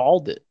much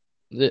called it,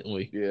 didn't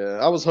we? Yeah,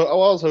 I was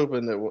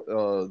hoping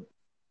that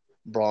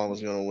Braun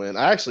was going to win.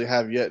 I actually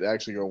have yet to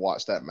actually go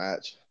watch that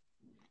match.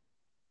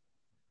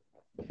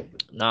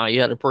 Nah,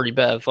 you had a pretty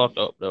bad fuck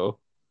up though.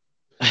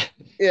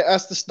 Yeah,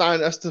 that's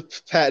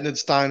the patented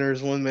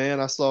Steiner's one, man.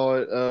 I saw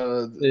it.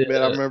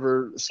 Man, I Yeah.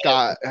 remember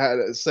Scott had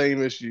the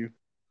same issue.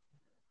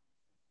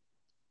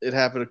 It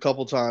happened a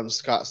couple times,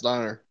 Scott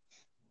Steiner.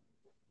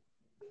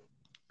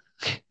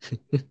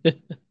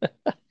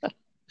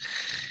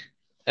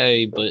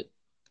 Hey, but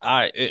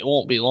it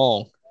won't be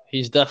long.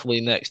 He's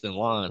definitely next in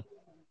line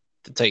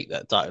to take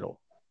that title.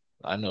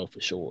 I know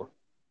for sure.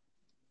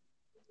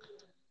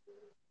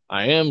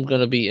 I am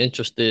gonna be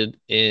interested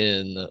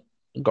in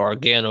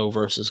Gargano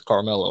versus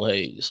Carmelo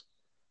Hayes.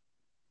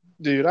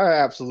 Dude, I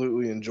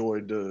absolutely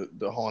enjoyed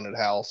the haunted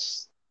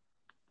house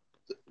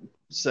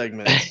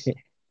segments.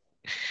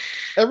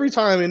 Every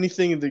time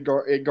anything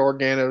that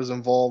Gargano's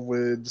involved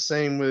with,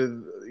 same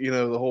with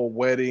the whole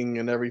wedding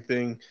and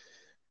everything.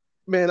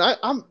 Man,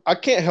 I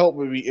can't help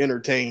but be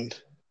entertained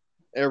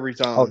every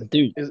Oh, time.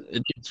 dude, It's,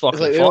 it's it's fucking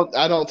like fun.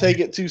 I don't take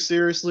it too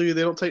seriously.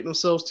 They don't take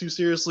themselves too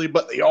seriously,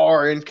 but they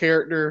are in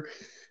character.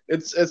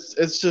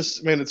 It's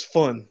just, man, it's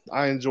fun.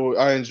 I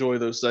enjoy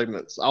those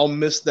segments. I'll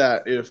miss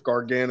that if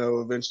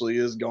Gargano eventually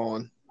is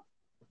gone.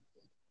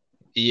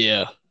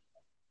 Yeah,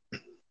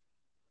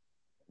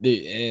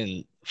 dude,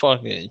 and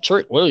fucking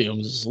Trick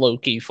Williams is low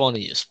key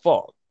funny as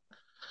fuck.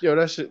 Yo,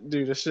 that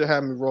shit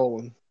had me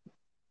rolling.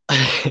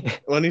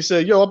 When he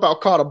said, "Yo, I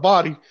about caught a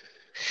body,"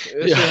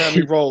 that Yeah, shit had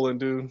me rolling,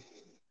 dude.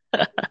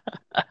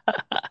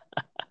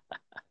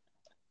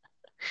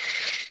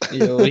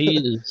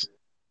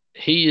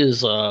 he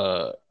is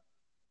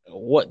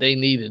what they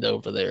needed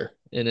over there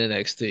in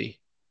NXT.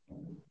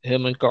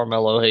 Him and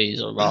Carmelo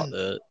Hayes are about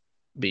to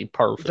be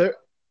perfect. There,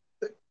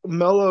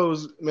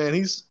 Mello's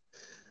man,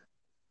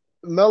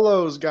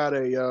 Melo's got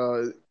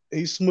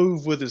he's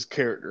smooth with his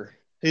character.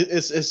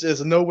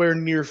 It's nowhere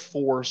near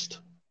forced.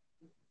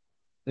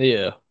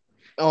 Yeah,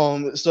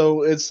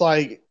 So it's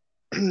like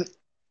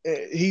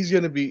he's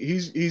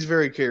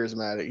very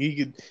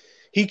charismatic.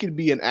 He could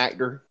be an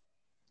actor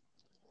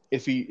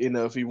if he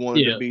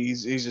wanted to yeah, be.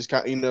 He's just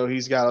kind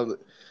he's got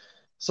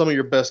some of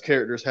your best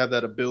characters have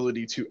that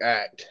ability to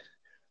act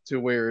to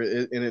where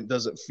it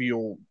doesn't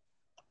feel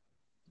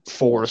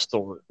forced forced.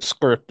 or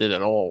scripted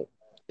at all.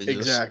 It just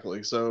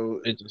Exactly.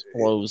 So it just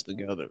flows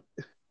together.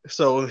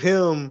 so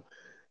him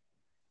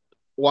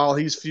while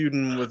he's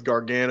feuding with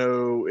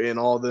Gargano and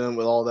all them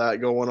with all that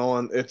going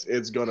on,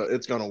 it's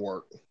gonna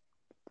work.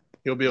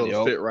 He'll be able to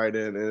Yep. fit right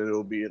in, and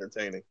it'll be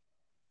entertaining.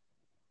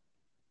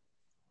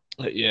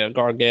 Yeah,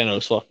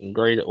 Gargano's fucking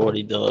great at what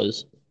he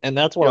does. And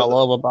that's what I Yo,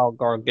 love about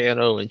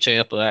Gargano and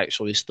Champa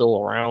actually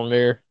still around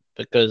there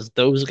because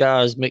those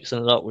guys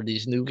mixing it up with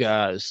these new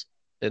guys,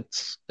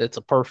 it's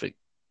a perfect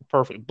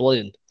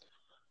blend.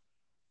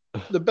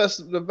 the best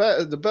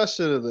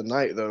shit of the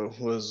night though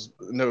was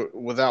no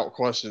without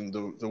question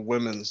the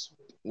women's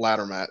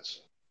ladder match.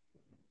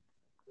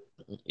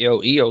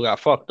 Yo, Io got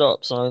fucked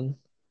up, son.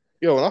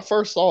 Yo, when I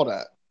first saw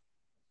that,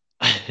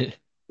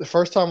 the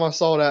first time I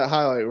saw that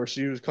highlight where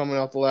she was coming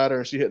off the ladder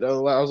and she hit the other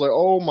ladder, I was like,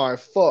 oh my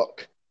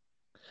fuck.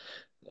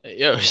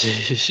 Yo,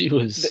 she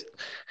was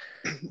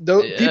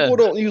yeah. People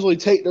don't usually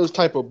take those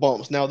type of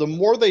bumps. Now, the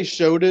more they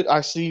showed it,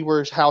 I see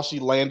where how she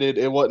landed.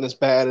 It wasn't as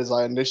bad as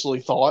I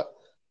initially thought.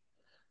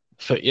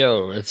 But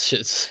yo, it's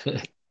just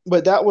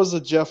But that was a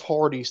Jeff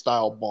Hardy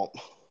style bump.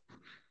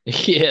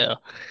 yeah.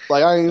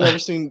 Like I ain't never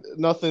seen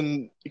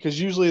nothing because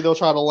usually they'll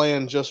try to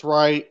land just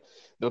right.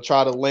 They'll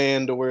try to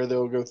land to where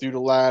they'll go through the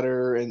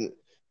ladder and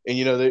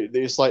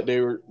it's like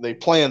they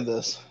planned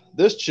this.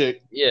 This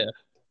chick Yeah.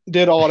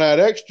 did all that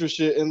extra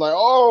shit and like,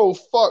 oh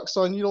fuck,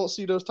 son, you don't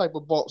see those type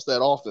of bumps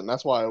that often.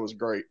 That's why it was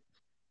great.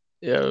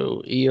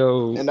 Yo,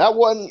 Io And that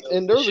wasn't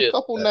and there was a shit.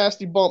 couple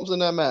nasty bumps in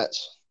that match.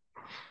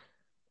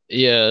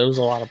 Yeah, there was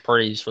a lot of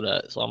praise for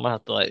that. So I'm gonna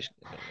have to like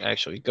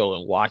actually go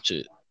and watch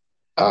it.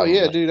 Oh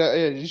yeah, Like dude.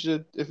 Yeah, you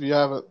should if you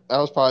haven't. That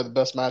was probably the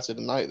best match of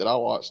the night that I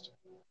watched.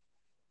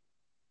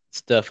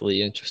 it's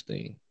definitely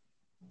interesting.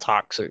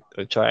 Toxic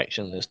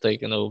Attraction is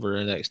taking over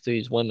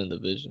NXT's women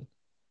division.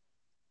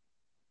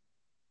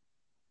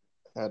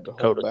 I had to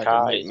hold Dakota back a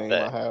Kai is nickname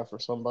I back. have for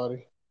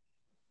somebody.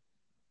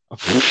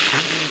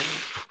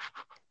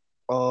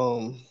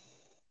 Um,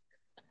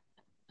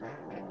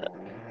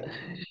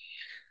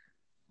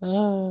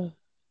 Ah.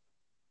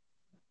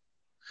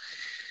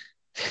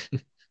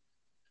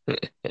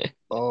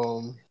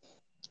 um.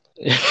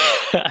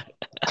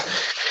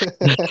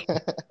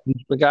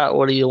 Forgot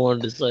what you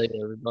wanted to say,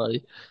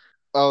 everybody.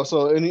 Oh,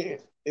 so any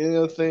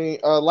other thing?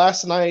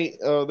 Last night,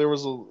 there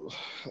was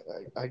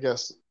I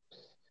guess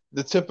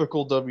the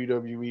typical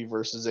WWE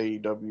versus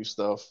AEW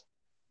stuff.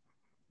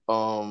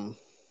 Um,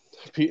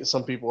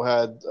 some people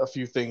had a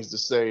few things to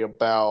say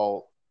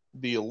about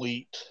the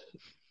Elite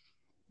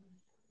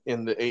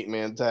in the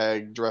 8-man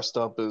tag dressed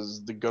up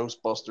as the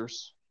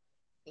Ghostbusters.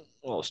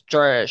 Well, it's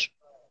trash.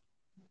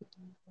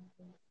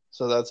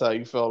 So that's how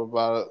you felt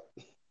about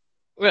it.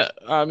 Yeah,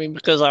 I mean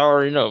because I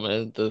already know,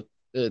 man.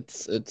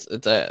 It's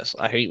ass.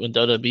 I hate when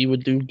WWE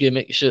would do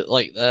gimmick shit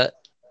like that,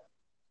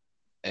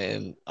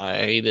 and I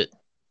hate it.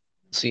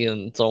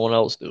 seeing someone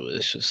else do it.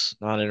 It's just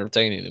not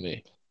entertaining to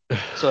me.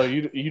 So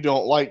you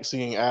don't like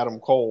seeing Adam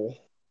Cole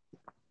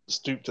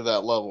stoop to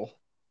that level,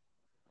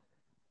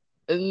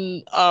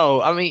 And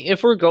I mean,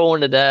 if we're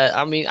going to that,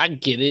 I mean, I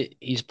get it.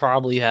 He's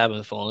probably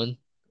having fun,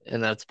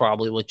 and that's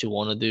probably what you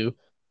want to do.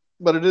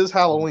 but it is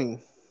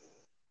Halloween.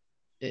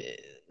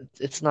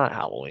 It's not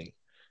Halloween.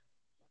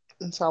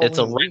 It's It's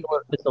a Halloween.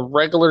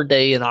 regular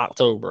day in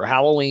October.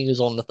 Halloween is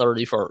on the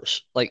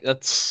 31st. Like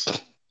that's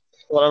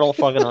what I don't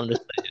fucking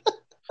understand.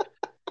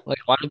 Like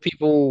why do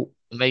people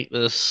make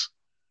this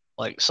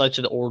like such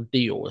an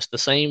ordeal? It's the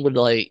same with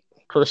like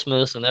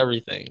Christmas and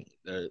everything.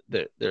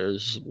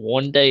 There's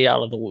one day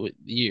out of the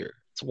year.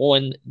 It's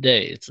one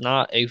day. It's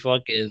not a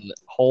fucking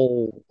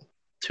whole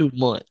 2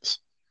 months.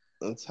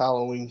 It's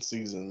Halloween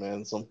season,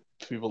 man. Some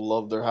people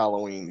love their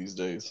Halloween these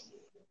days.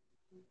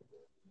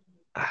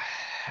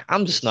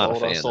 I'm They just not a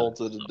sold our fan of soul it.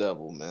 to the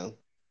devil, man.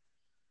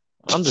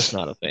 I'm just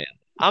not a fan.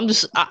 I'm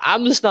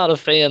just not a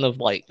fan of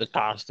like the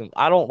costume.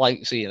 I don't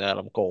like seeing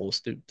Adam Cole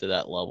stoop to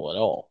that level at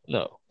all.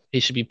 No. He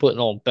should be putting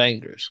on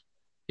bangers.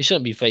 He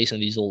shouldn't be facing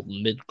these old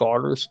mid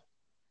carders.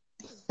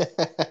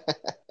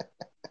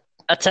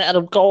 That's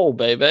Adam Cole,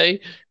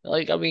 baby.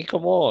 Like, I mean,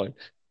 come on.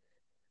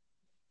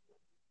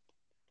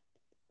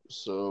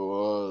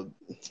 So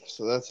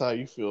that's how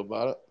you feel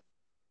about it.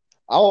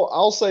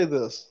 I'll say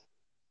this: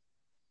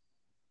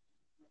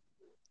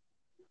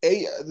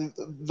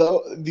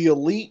 the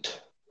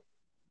elite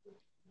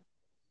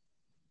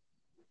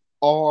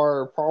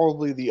are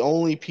probably the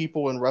only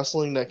people in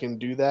wrestling that can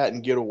do that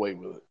and get away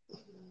with it.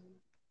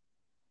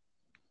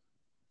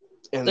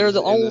 And They're the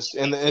and only, this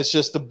and it's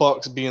just the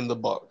Bucks being the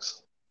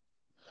Bucks.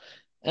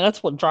 and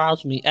that's what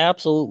drives me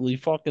absolutely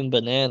fucking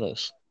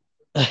bananas.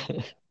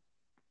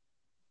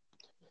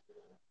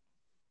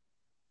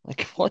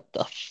 Like, what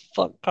the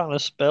fuck kind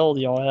of spell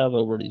do y'all have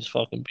over these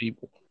fucking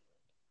people?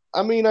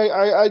 I mean,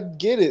 I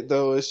get it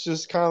though. It's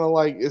just kind of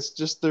like it's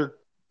just they're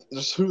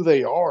just who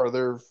they are.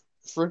 They're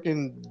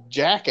freaking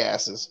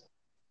jackasses.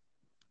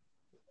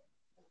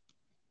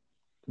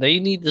 They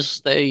need to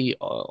stay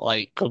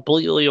like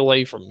completely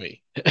away from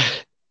me.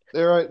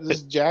 They're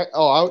this jack.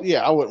 Oh,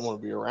 yeah, I wouldn't want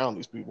to be around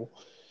these people.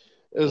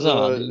 Is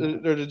No, I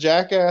mean, they're the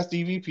jackass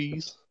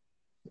DVPs.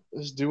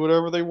 Just do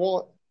whatever they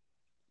want.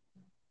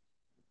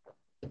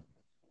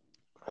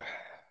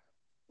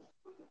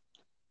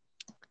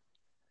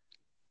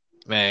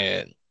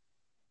 man,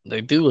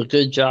 they do a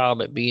good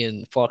job at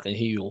being fucking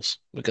heels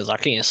because I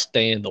can't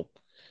stand them.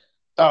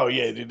 Oh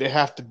yeah, dude, they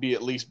have to be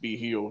at least be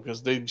heel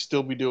because they'd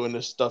still be doing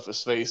this stuff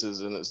as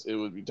faces, and it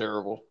would be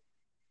terrible,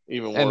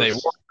 even And they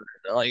work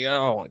worse. like,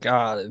 oh my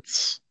god,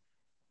 it's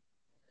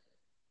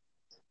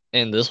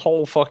and this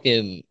whole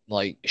fucking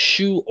like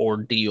shoe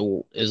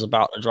ordeal is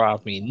about to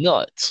drive me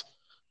nuts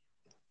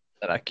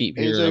that I keep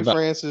hearing AJ about.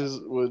 Francis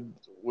would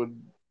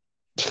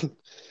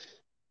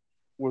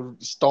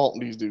would stomp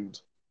these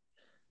dudes.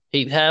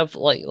 He'd have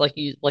like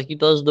he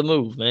does the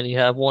move, man. He'd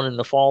have one in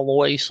the fall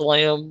away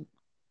slam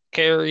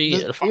carry.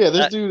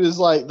 This dude is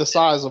like the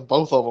size of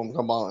both of them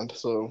combined.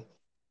 So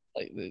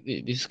Like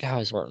these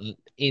guys aren't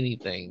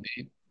anything,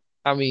 dude.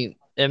 I mean,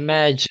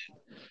 imagine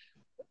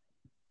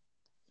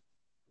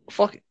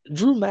fuck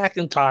Drew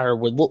McIntyre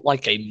would look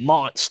like a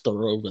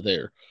monster over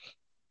there.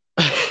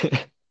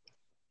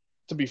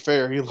 to be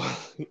fair,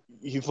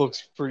 he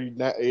looks pretty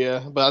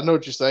yeah. But I know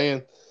what you're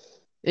saying.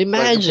 Like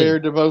Imagine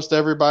compared to most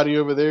everybody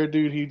over there,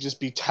 dude, he'd just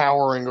be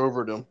towering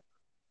over them.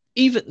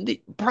 even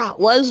Brock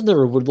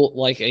Lesnar would look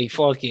like a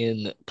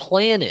fucking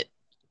planet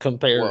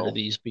compared to Well,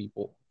 these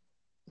people.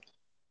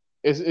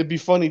 it'd be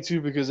funny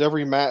too because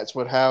every match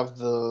would have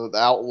the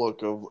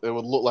outlook of it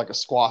would look like a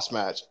squash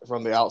match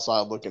from the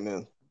outside looking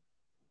in.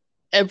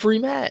 Every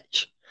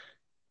match.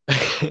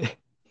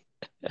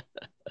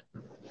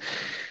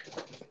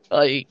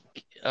 Like,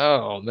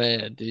 oh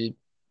man, dude.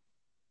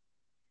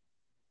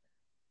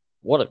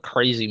 What a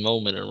crazy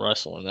moment in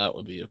wrestling that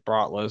would be if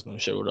Brock Lesnar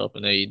showed up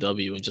in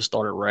AEW and just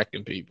started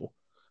wrecking people.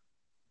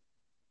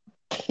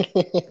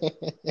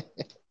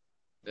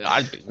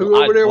 Who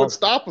over I'd there would love it.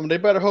 stop him? They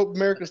better hope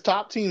America's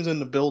top team's in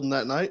the building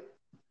that night.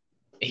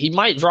 He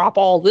might drop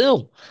all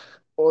them.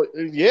 Well,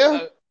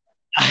 yeah,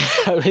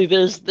 I mean,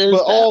 there's but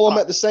that. all of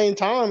them at the same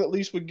time at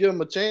least would give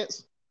him a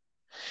chance.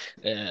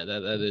 Yeah,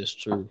 that is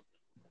true.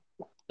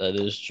 That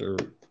is true.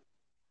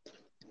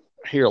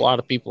 I hear a lot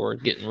of people are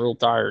getting real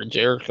tired of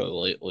Jericho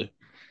lately.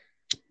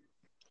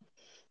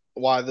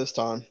 Why this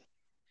time?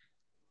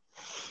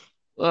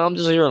 Well, I'm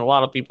just hearing a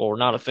lot of people are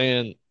not a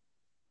fan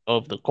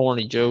of the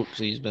corny jokes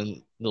he's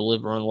been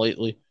delivering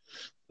lately.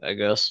 I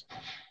guess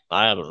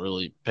I haven't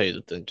really paid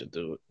attention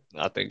to it.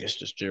 I think it's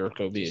just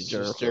Jericho being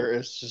Jericho.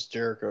 It's just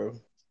Jericho.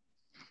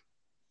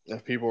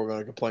 If people are going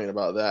to complain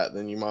about that,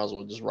 then you might as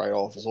well just write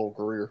off his whole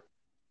career.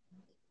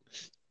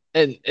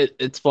 And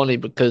it's funny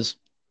because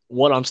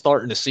what I'm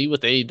starting to see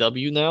with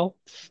AEW now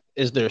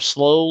is they're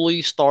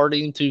slowly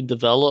starting to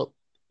develop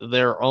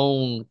their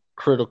own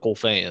critical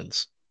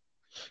fans.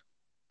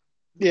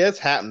 Yeah, it's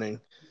happening.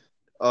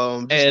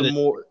 Just the And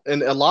more,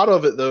 and a lot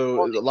of it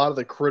though, a lot of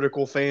the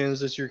critical fans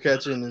that you're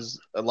catching is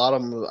a lot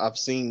of them I've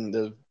seen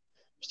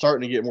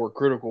starting to get more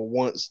critical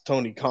once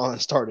Tony Khan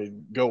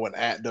started going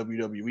at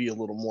WWE a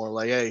little more.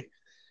 Like, hey,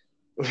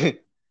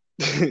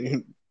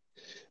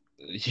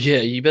 Yeah,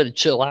 you better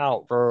chill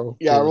out, bro.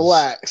 yeah, Because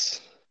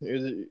relax.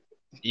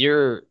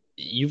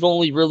 you've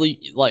only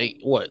really like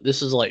what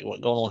this is like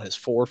what going on his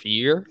fourth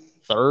year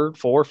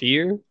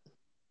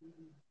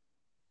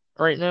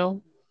right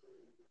now.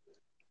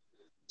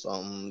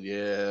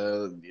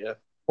 Yeah, yeah.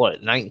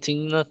 What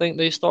 19? I think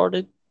they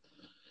started.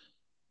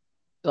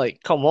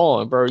 Like, come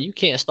on, bro. You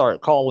can't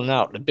start calling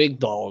out the big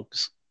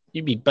dogs.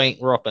 You'd be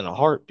bankrupt in a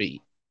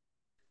heartbeat.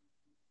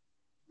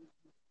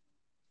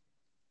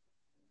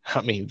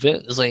 I mean,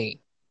 Vince ain't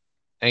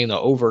an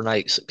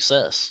overnight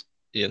success,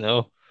 you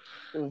know?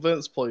 Well,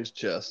 Vince plays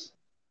chess.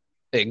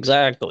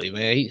 Exactly,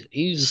 man.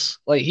 He's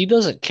like he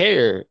doesn't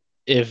care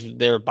if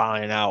they're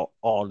buying out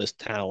all this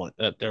talent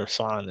that they're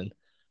signing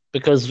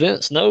because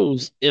Vince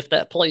knows if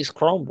that place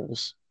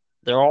crumbles,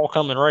 they're all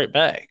coming right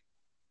back.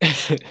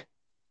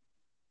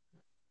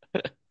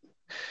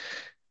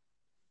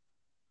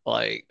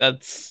 Like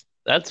that's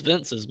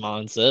Vince's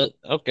mindset.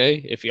 Okay,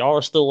 if y'all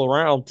are still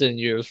around 10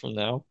 years from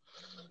now,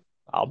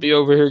 I'll be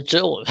over here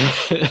chilling.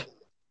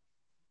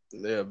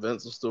 Yeah,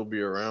 Vince will still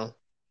be around.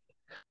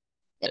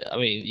 I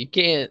mean, you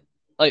can't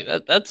like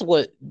that's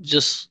what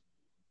just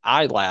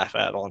I laugh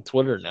at on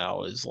Twitter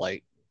now is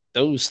like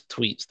those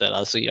tweets that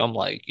I see. I'm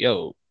like,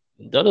 yo,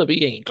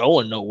 WWE ain't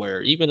going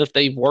nowhere. Even if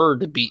they were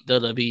to beat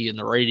WWE in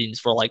the ratings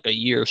for like a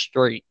year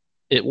straight,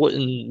 it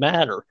wouldn't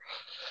matter.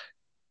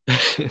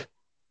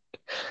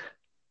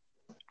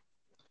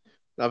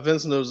 Now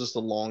Vince knows it's a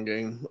long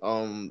game.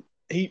 I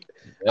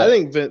Yeah.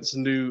 think Vince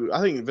knew.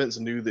 I think Vince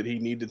knew that he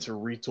needed to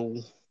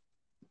retool.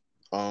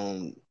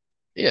 Um,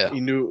 Yeah. he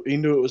knew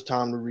it was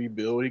time to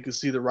rebuild. He could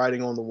see the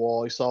writing on the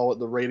wall. He saw what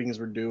the ratings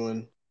were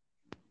doing.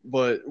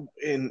 But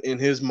in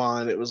his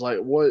mind, it was like,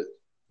 what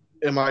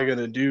am I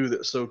gonna do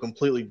that's so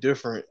completely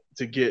different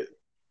to get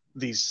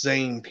these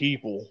same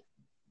people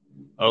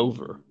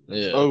Over.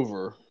 Yeah.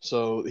 over?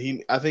 So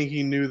I think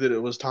he knew that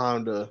it was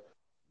time to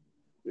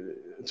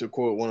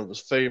quote one of his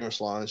famous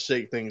lines,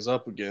 shake things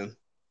up again.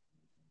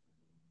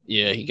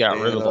 Yeah, he got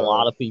rid And of a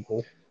lot of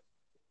people.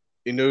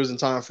 he knows in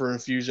time for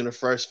infusion of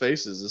fresh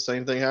faces. The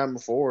same thing happened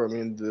before. I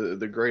mean,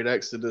 the great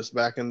exodus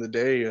back in the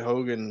day,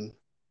 Hogan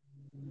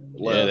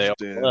Yeah, they all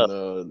left, and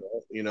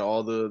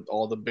left.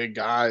 all the big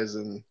guys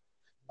and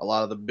a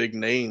lot of the big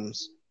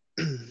names.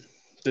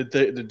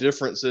 The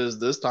difference is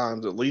this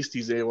time at least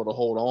he's able to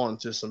hold on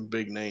to some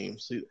big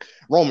names.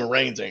 Roman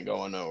Reigns ain't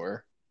going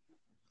nowhere.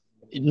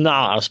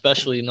 Nah,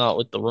 especially not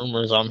with the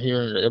rumors I'm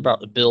hearing they're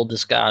about to build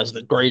this guy as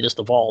the greatest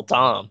of all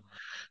time.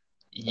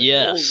 Well,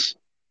 Yes.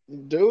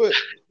 do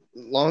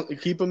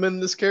it. Keep him in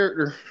this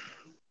character.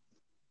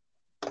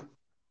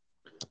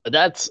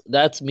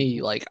 That's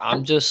me. Like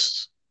I'm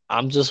just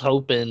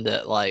hoping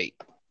that like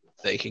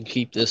they can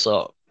keep this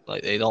up.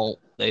 Like they don't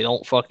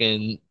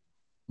fucking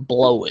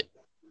blow it.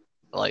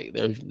 Like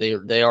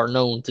they are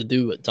known to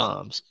do at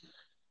times.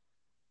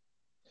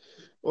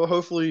 Well,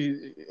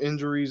 hopefully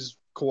injuries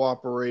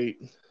cooperate.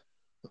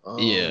 Yeah, Um,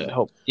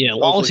 yeah. As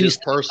long as hopefully his he's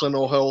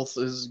personal health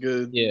is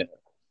good. yeah,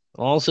 as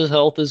long as his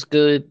health is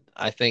good,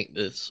 I think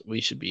this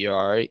we should be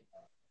all right.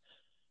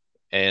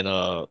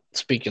 And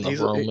speaking of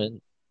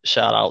Roman,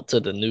 shout out to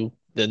the new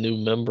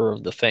member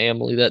of the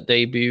family that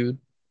debuted.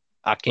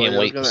 I Oh can't yeah,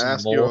 I was wait to gonna see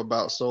ask you more.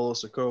 about Solo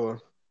Sokoa.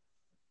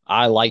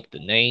 I like the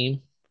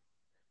name.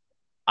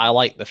 I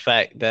like the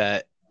fact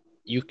that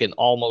you can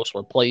almost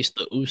replace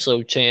the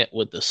USO chant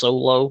with the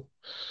solo.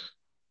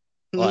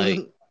 Like,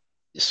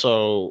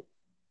 so,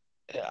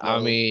 I No.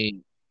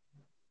 mean,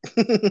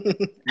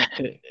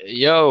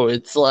 yo,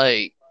 it's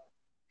like,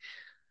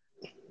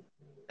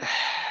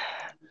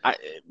 I,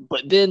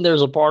 but then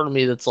there's a part of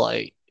me that's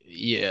like,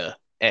 yeah,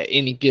 at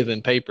any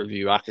given pay per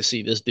view, I can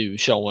see this dude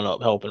showing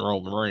up helping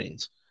Roman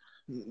Reigns.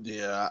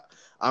 Yeah,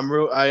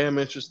 I am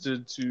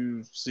interested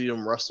to see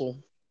him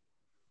wrestle.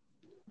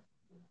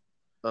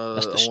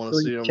 That's I the want to street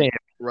see him champ.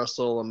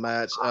 wrestle a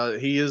match.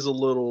 He is he's a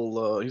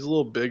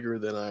little bigger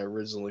than I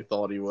originally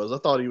thought he was. I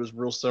thought he was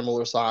real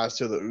similar size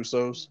to the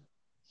Usos,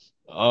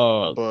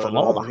 but From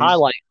all the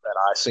highlights that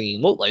I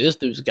seen, looked like this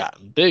dude's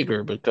gotten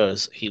bigger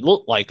because he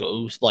looked like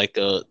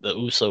the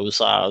Uso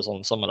size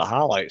on some of the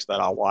highlights that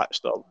I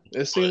watched of him.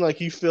 it seemed But like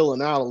he's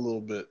filling out a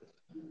little bit.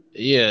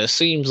 yeah, it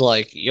seems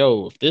like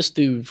yo, if this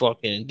dude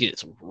fucking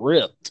gets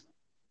ripped,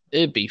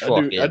 it'd be That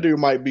fucking dude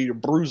might be the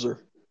bruiser.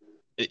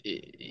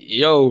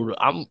 yo.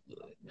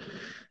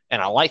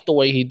 And I like the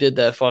way he did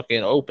that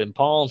fucking open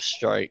palm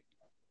strike.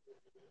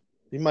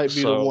 He might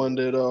be the one So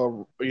that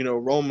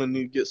Roman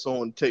need to get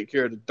someone to take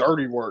care of the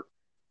dirty work.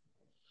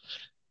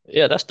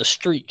 yeah, that's the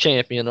street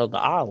champion of the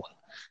island.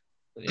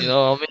 You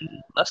know what I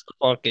mean?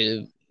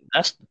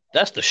 That's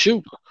that's the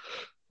shooter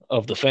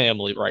of the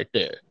family right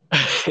there.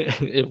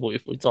 If we're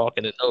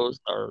talking in those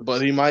But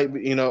terms. he might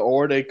be,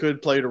 or they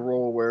could play the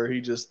role where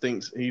he just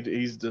thinks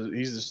he's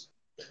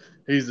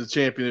the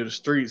champion of the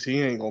streets.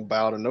 He ain't gonna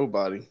bow to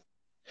nobody.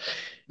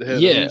 The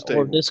head of Yeah, whose or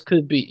table? this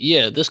could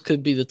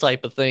be the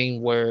type of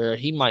thing where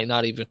he might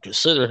not even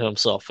consider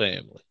himself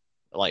family.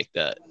 like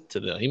that to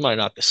them. He might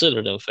not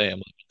consider them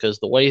family because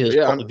the way his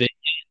Yeah, video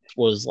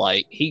was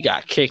like, he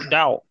got kicked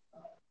out.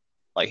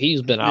 Like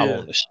he's been out yeah,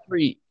 on the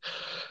street.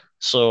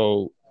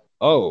 So,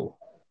 oh,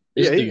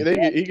 this yeah.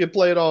 dude. He could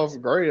play it off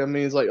great. I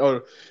mean, it's like,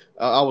 oh,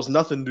 I was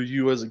nothing to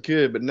you as a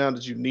kid, but now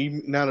that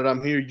now that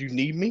I'm here, you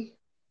need me.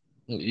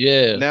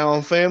 Yeah, Now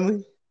I'm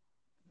family.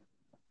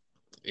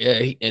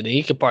 yeah, and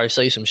he could probably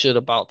say some shit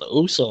about the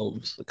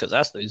Usos because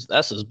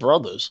that's his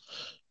brothers.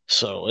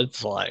 So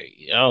it's like,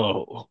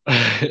 yo.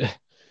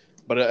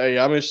 But hey,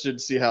 I'm interested to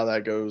see how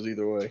that goes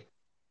either way.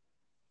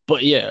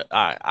 But yeah,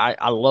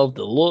 I love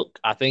the look.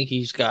 I think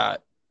he's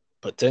got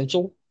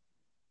potential,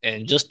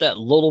 and just that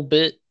little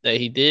bit that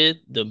he did,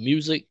 the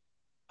music,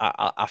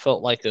 I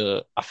felt like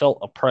I felt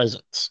a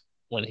presence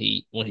when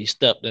he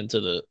stepped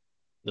into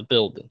the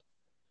building.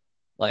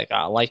 Like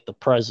I like the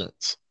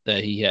presence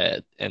that he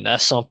had, and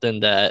that's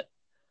something that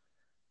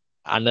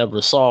I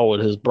never saw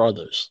with his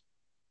brothers.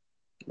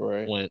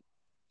 Right. When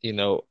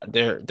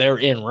their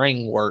in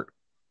ring work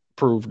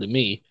proved to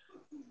me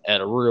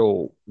at a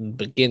real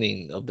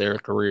beginning of their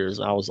careers.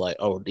 I was like,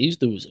 oh, these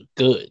dudes are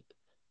good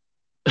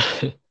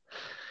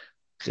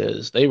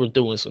because they were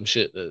doing some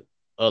shit that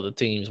other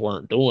teams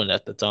weren't doing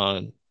at the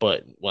time.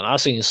 But when I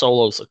seen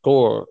Solo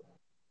Sakura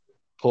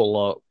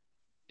pull up,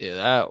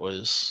 yeah,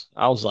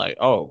 I was like,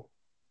 oh,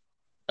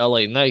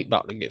 LA Knight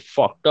about to get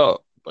fucked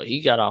up, but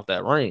he got out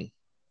that ring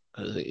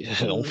because he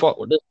don't Mm-hmm. fuck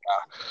with this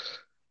guy.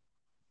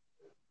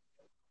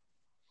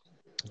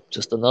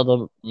 Just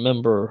another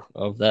member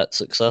of that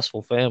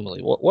successful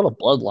family. What a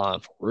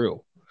bloodline for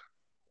real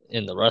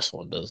in the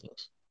wrestling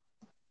business.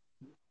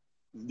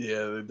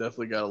 Yeah, they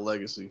definitely got a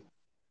legacy.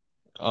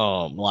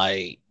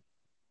 Like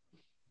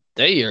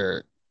they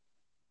are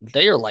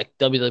they are like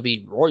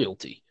WWE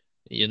royalty,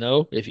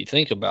 if you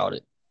think about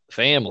it,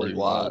 family Pretty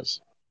much.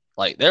 wise.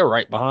 Like they're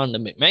right behind the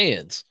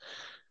McMahons.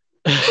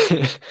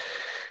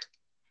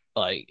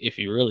 Like if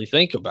you really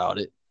think about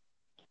it.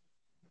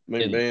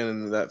 And McMahon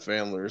and that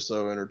family are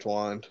so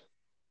intertwined.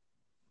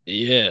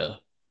 yeah,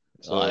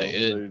 like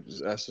So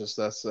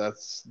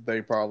that's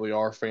they probably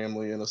are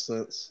family in a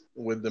sense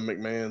with the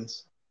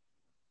McMahons.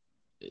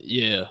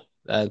 yeah,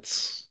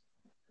 that's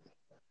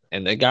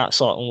and they got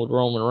something with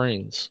Roman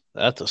Reigns.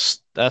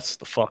 That's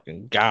the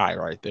fucking guy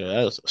right there.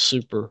 That is a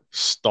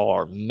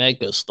superstar,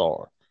 mega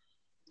star.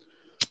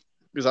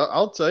 Because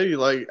I'll tell you,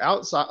 like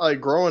outside,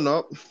 like growing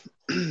up,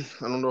 I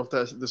don't know if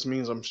this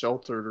means I'm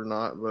sheltered or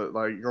not, but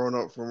like growing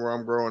up from where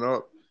I'm growing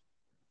up,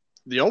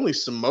 the only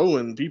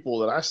Samoan people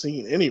that I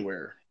seen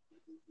anywhere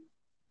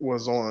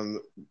was on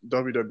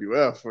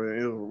WWF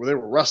where they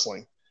were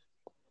wrestling.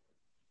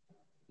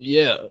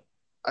 Yeah,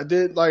 I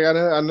did like I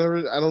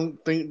don't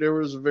think there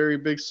was a very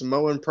big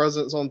Samoan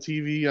presence on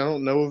TV. I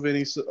don't know of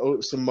any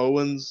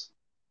Samoans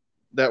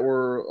that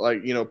were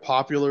like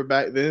popular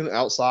back then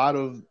outside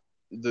of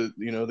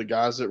the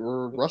guys that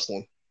were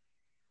wrestling.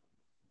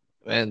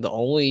 and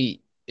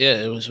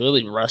it was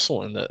really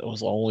wrestling that was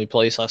the only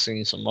place I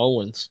seen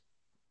Samoans.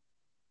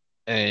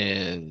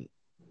 And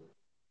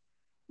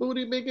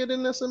Booty bigger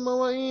than the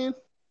Samoan.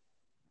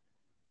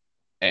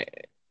 and,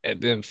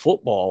 and then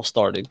football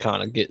started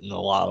kind of getting a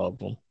lot of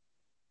them.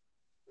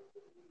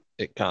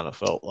 It kind of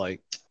felt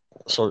like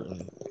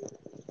certain,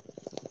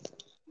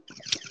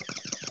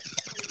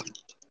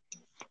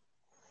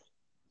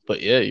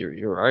 but yeah,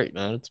 you're right,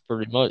 man. It's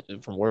pretty much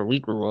from where we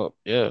grew up.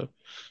 Yeah.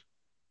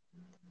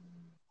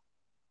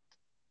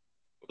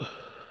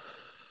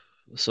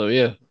 So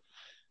yeah,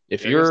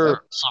 if Yeah, I guess that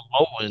you're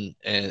Samoan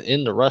and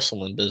in the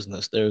wrestling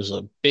business, there's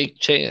a big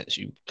chance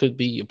you could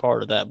be a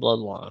part of that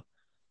bloodline.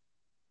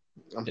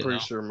 You know. I'm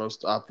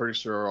pretty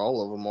sure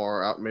all of them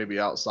are out maybe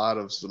outside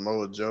of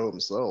Samoa Joe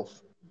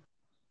himself.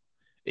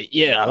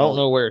 Yeah, I I don't don't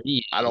know where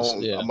he I is.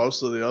 don't Yeah,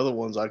 most of the other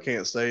ones I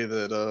can't say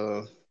that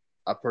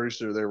I'm pretty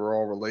sure they were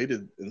all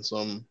related in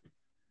some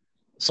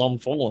some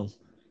form.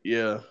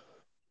 yeah,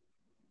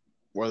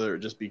 whether it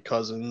just be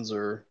cousins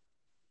or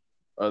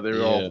they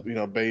were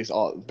Yeah,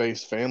 all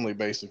base family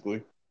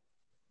basically.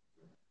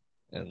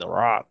 and The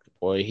Rock,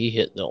 boy, he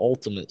hit the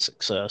ultimate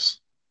success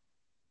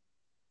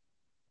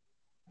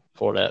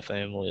for that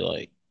family.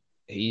 Like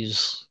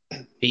he's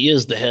he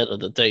is the head of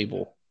the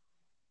table,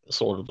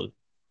 sort of a.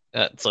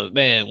 So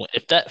man,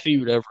 if that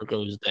feud ever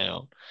goes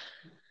down,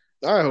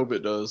 I hope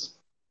it does.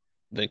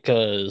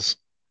 because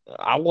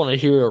I want to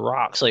hear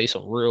Rock say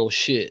some real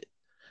shit.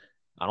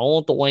 I don't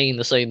want the Wayne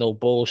to say no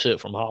bullshit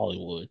from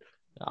Hollywood.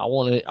 I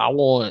want I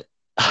want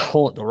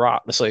The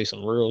Rock to say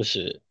some real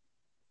shit.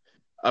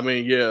 I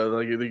mean, yeah,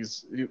 like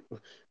these,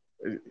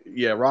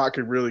 yeah, Rock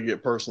could really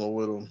get personal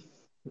with him.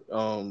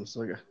 It's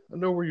like I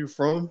know where you're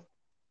from.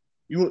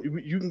 You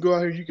can go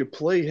out here. You can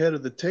play head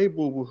of the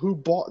table. Well, who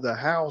bought the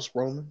house,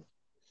 Roman?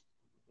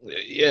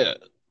 Yeah.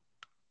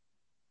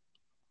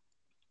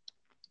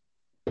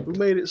 Who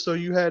made it so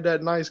you had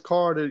that nice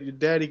car that your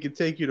daddy could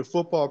take you to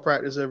football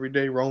practice every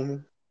day,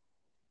 Roman?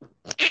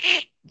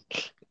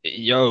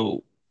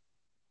 Yo,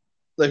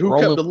 Like who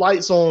kept Roman. the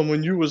lights on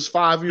when you was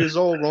 5 years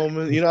old,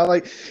 Roman?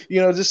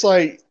 Just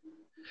like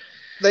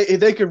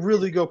they could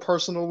really go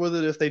personal with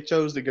it if they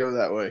chose to go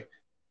that way.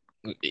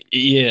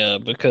 Yeah,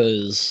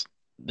 because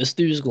this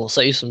dude's gonna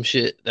say some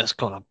shit that's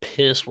gonna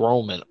piss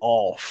Roman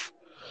off,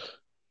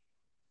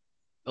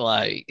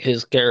 like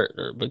his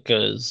character,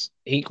 because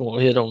he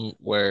gonna hit him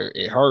where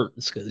it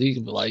hurts. Because he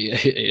can be like,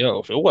 yo,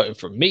 if it wasn't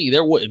for me,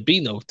 there wouldn't be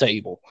no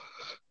table.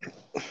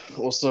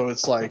 Well, so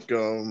it's like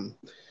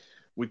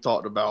we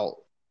talked about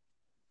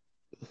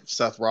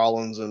Seth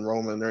Rollins and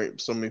Roman. There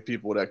ain't so many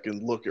people that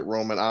can look at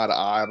Roman eye to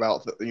eye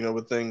about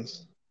with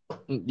things.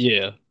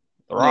 Yeah,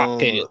 The Rock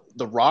can't.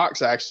 The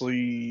Rock's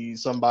actually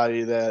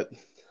somebody that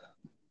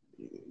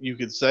you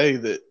could say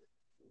that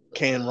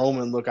can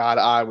Roman look eye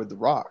to eye with The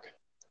Rock.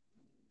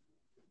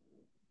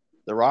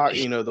 The Rock,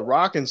 The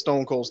Rock and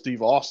Stone Cold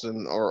Steve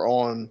Austin are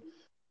on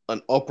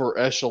an upper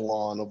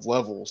echelon of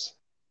levels.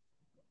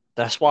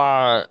 That's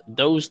why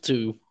those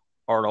two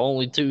are the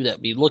only two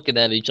that be looking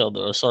at each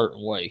other a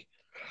certain way.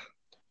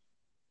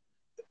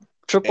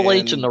 Triple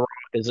H and The And Rock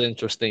is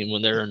interesting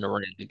when they're in the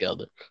ring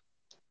together.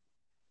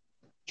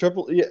 yeah,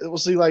 well,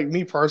 see, like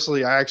me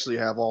personally, I actually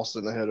have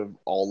Austin ahead of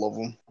all of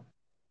them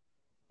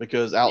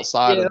because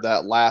outside Yeah, of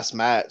that last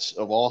match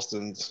of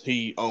Austin's,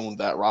 he owned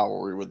that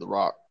rivalry with The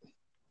Rock.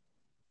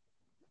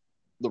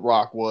 The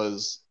Rock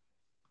was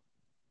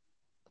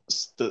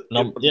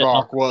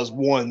Rock was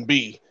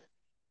 1B.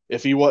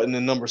 If he wasn't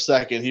in number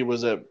second, he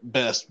was at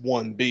best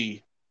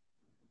 1B.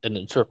 And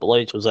then Triple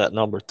H was at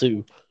number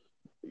two.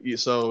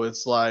 So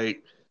it's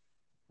like,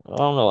 I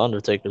don't know.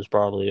 Undertaker's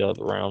probably up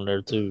around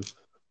there too.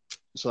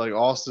 so like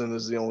Austin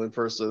is the only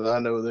person that I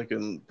know that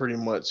can pretty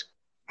much.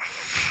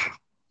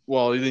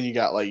 Well, then you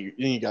got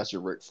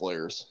your Ric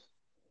Flairs.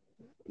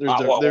 There's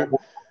Uh, well, there well,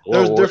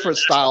 there's well, different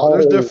style.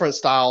 There's different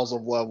styles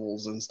of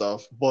levels and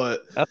stuff,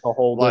 but that's a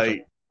whole different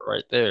like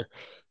right there.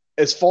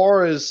 as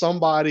far as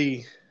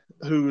somebody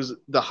who's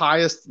the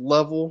highest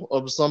level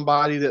of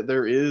somebody that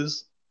there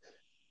is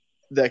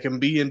that can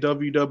be in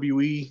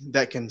WWE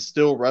that can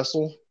still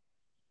wrestle,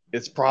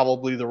 it's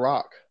probably The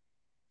Rock.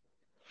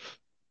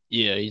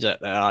 Yeah, he's at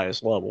the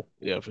highest level.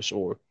 Yeah, for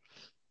sure.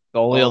 The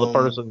only other Um,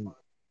 person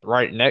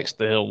right next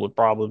to him would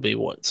probably be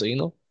what,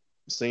 Cena?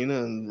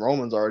 Cena and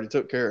Roman's already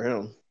took care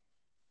of him,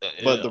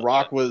 but Yeah. The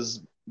Rock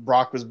was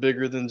Brock was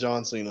bigger than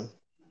John Cena.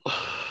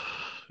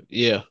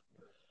 Yeah.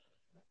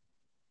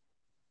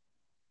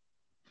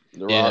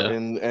 The Rock Yeah.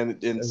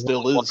 and There's still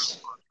only one, is.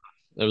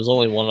 there was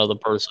only one other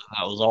person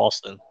that was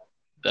Austin.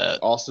 That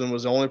Austin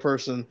was the only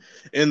person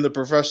in the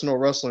professional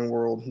wrestling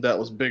world that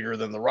was bigger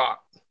than The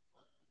Rock.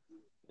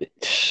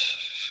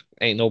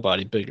 ain't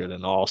nobody bigger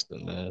than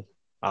Austin, man.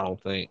 I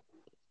don't think.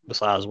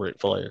 Besides Ric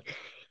Flair.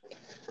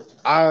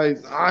 I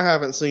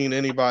haven't seen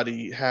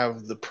anybody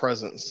have the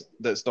presence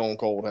that Stone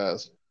Cold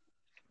has.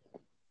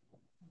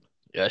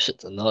 Yeah, that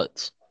shit's a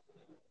nuts.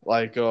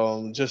 Like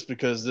just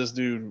because this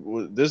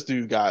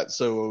dude got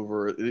so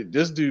over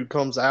this dude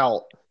comes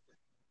out.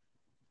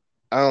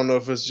 I don't know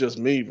if it's just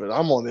me, but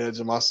I'm on the edge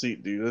of my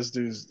seat, dude. This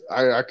dude's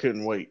I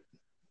couldn't wait.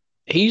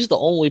 He's the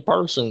only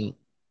person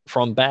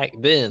from back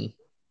then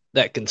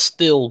that can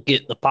still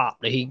get the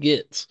pop that he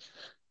gets.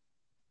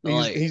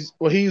 Like,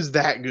 He's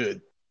that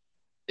good.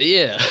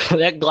 yeah,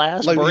 that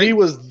glass Like break.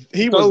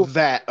 he So, was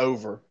that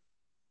over.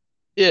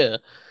 yeah,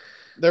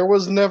 There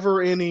was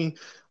never any.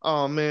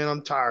 Oh man,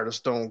 I'm tired of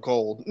Stone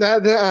Cold.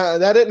 That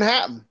didn't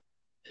happen.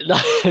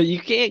 you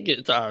can't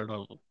get tired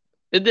of him.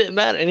 It didn't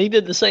matter, and he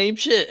did the same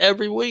shit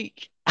every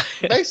week.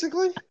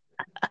 Basically,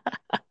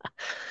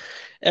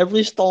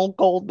 Every Stone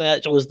Cold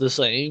match was the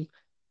same.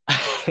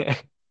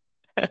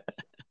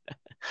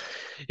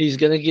 He's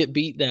gonna get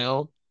beat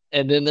down,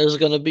 and then there's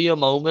gonna be a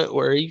moment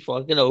where he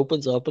fucking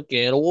opens up a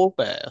can of whoop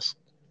ass.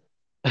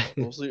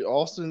 we'll see.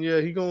 Austin, yeah,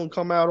 he gonna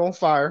come out on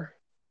fire.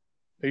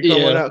 He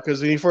coming Yeah. out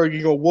because he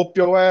gonna whoop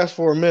your ass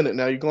for a minute.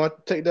 Now you're gonna have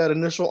to take that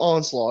initial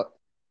onslaught,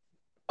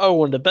 Oh,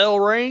 when the bell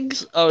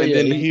rings, oh and yeah,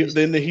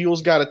 then the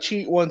heels got to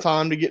cheat one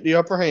time to get the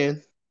upper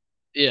hand.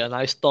 yeah,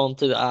 nice thumb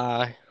to the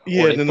eye, or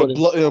Yeah, they and then the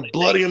put his,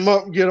 bloody him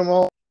up, get him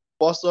all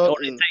bust up, or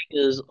they take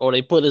his, or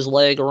they put his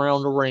leg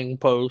around the ring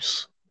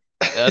post.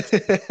 That's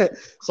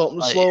something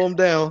to like, slow him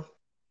down.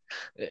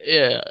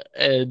 yeah,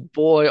 and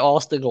boy,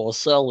 Austin gonna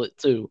sell it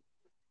too.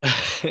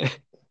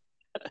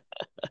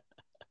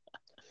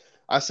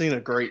 I seen a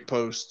great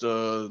post.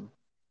 I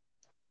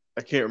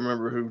can't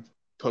remember who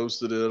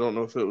posted it. I don't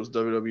know if it was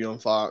WWE on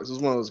Fox. It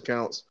was one of those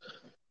accounts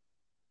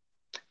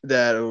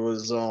that it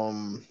was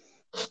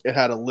it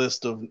had a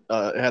list of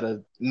it had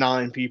a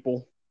 9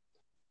 people,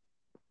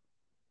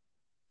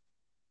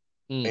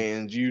 Mm.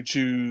 and you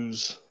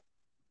choose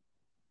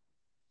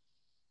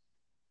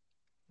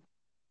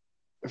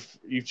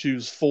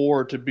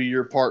 4 to be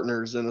your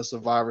partners in a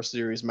Survivor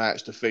Series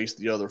match to face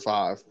the other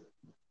 5.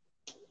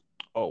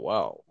 Oh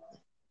wow.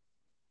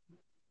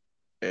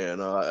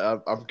 And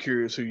I'm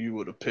curious who you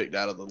would have picked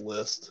out of the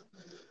list.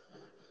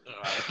 I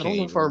I can't don't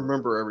know if I even.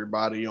 remember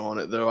everybody on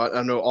it though.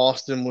 I know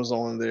Austin was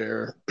on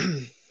there,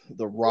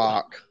 The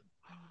Rock,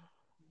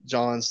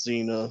 John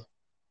Cena,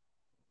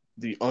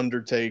 The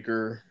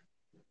Undertaker,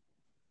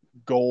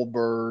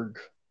 Goldberg,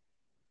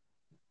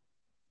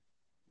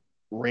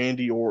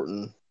 Randy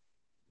Orton,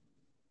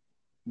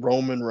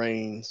 Roman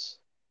Reigns,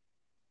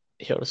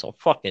 Yo, there's some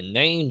fucking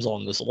names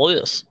on this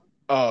list.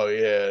 Oh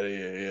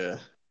yeah.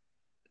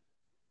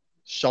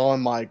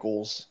 Shawn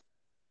Michaels,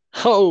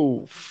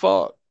 Oh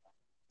fuck.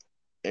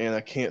 and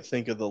I can't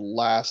think of the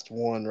last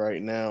one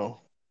right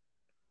now.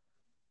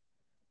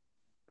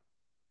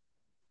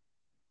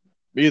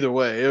 Either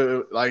way,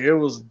 it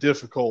was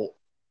difficult.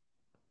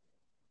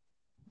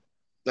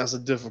 That's a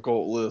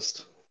difficult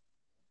list.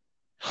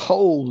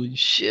 Holy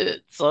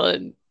shit,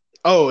 son.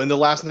 Oh, and the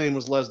last name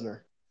was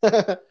Lesnar.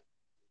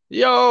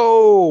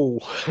 Yo.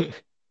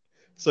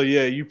 So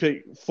yeah, you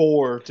pick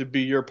four to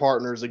be your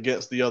partners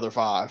against the other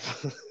five.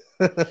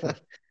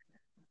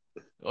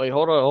 Wait,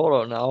 hold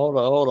on now, hold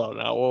on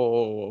now.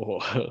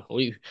 Whoa.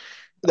 We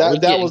are we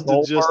That getting was the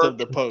gist Goldberg of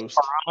the in his post.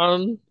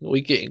 prime?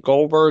 We getting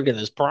Goldberg in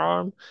his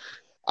prime?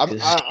 Cause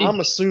I'm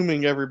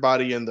assuming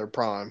everybody in their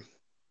prime.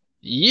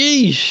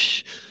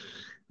 yeesh,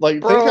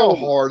 Like, think how bro.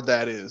 hard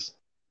that is.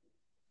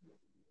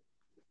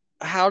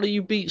 How do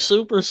you beat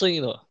Super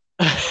Cena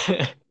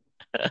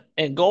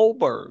and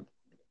Goldberg?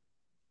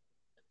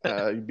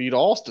 You beat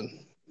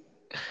Austin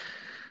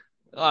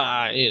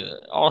Yeah,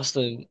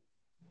 Austin.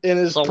 in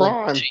his Someone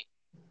can prime,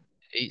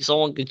 cheat.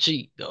 Someone can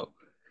cheat though.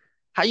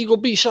 How you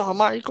gonna beat Shawn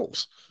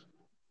Michaels?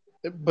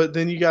 but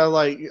then you got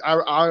like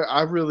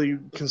I really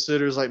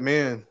consider it's like,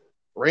 man,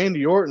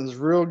 Randy Orton's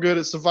real good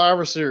at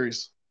Survivor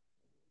Series.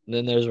 And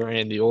then there's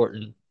Randy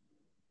Orton.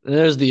 And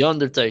there's the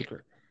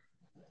Undertaker.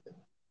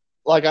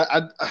 Like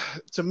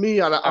to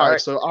me, all All right.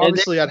 right, So and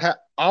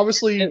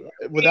obviously, then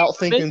without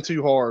thinking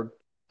too hard,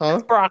 huh?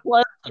 it's Brock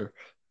Lesnar.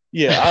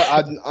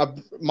 Yeah,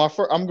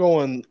 I'm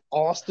going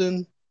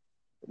Austin,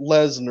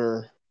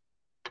 Lesnar.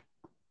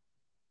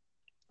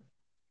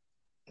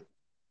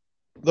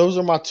 Those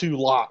are my two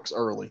locks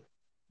early.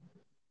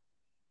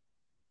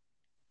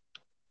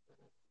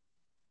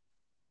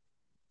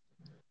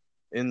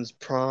 In his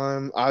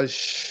prime,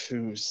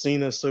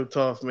 Cena's so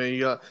tough, man.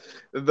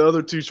 The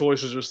other two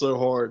choices are so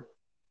hard.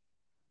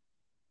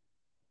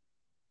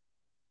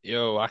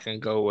 Yo, I can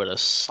go with a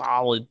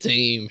solid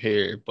team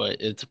here,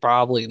 but it's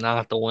probably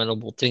not the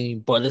winnable team,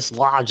 but it's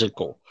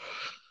logical.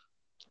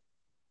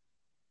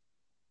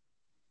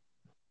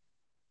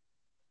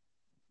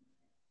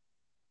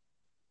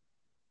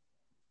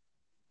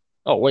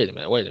 Oh, wait a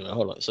minute,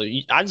 hold on. So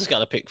I just got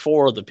to pick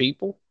four of the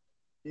people.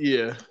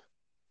 Yeah,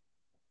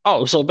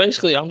 Oh, so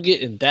basically I'm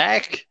getting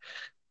Dak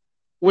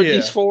with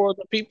these yeah. four of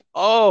the people.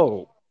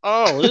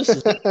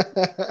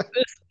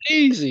 This is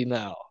easy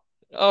now.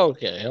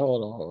 Okay,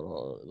 hold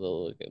on.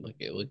 Look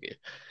at.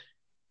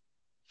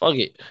 Fuck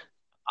it.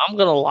 I'm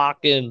gonna lock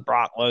in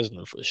Brock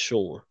Lesnar for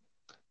sure.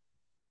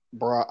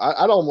 Brock.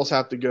 I'd almost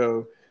have to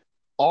go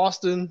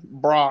Austin,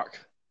 Brock,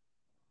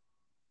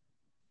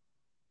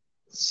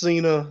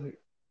 Cena,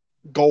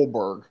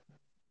 Goldberg.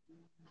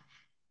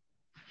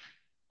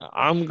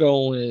 I'm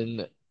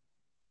going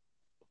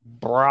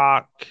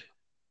Brock.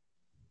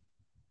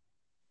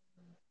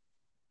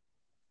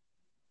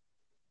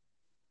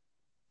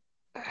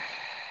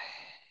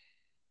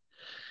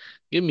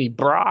 Give me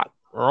Brock,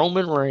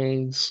 Roman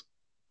Reigns,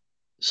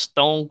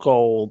 Stone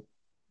Cold,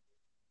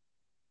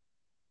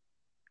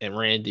 and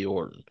Randy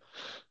Orton.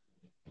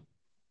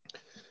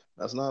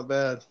 That's not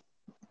bad.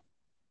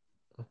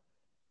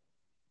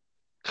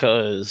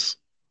 Cause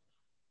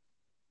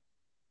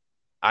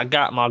I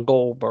got my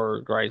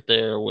Goldberg right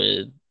there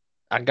with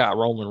I got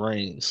Roman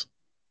Reigns.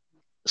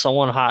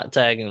 Someone hot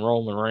tagging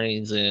Roman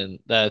Reigns and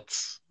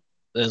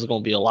there's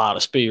gonna be a lot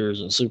of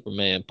spears and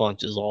Superman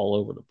punches all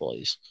over the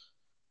place.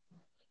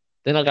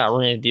 Then I got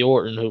Randy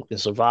Orton who can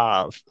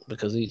survive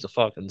because he's a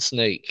fucking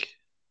snake.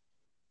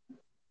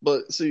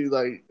 But see,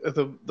 like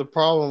the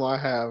problem I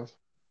have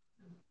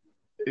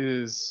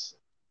is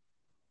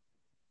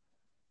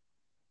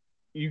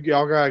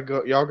y'all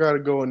gotta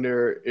go in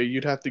there.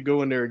 You'd have to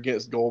go in there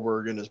against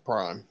Goldberg in his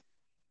prime.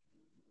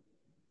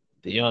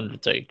 The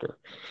Undertaker,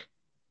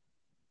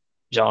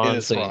 In John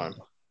his Cena, prime.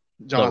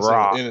 The John Cena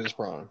Rock, in his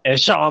prime. and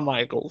Shawn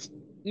Michaels.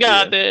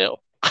 Yeah.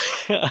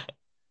 Goddamn.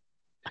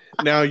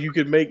 Now you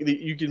could make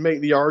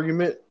the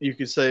argument. You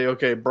could say,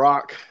 okay,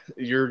 Brock,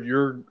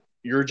 your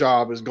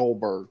job is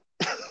Goldberg.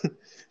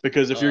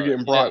 Because if you're getting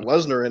Yeah, Brock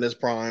Lesnar in his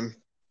prime,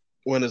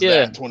 when is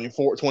yeah, that?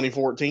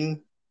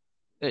 2014?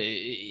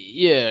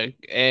 yeah,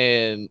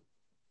 and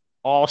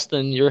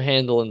Austin, you're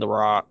handling The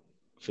Rock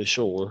for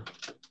sure.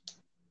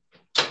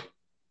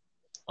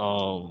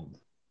 Um,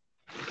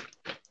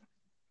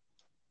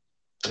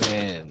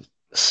 and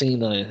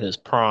Cena in his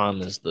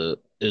prime is the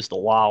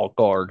wild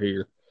card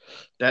here.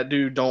 That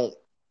dude don't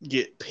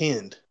get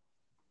pinned.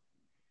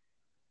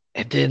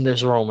 And then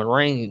there's Roman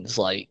Reigns.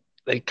 Like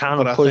they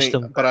kind of pushed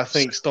him. But I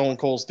think Stone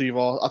Cold Steve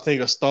Austin, I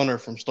think a stunner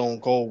from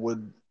Stone Cold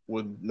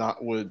would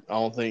not would I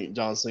don't think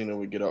John Cena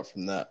would get up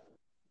from that.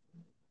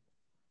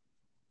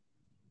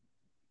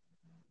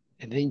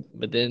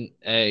 But then,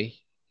 hey,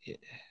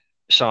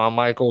 Shawn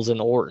Michaels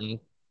and Orton,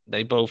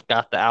 they both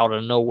got the out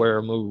of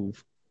nowhere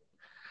move.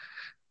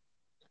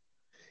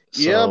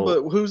 Yeah, So,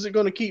 but who's it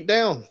going to keep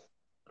down?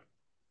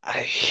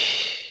 I,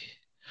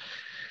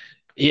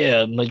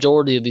 yeah,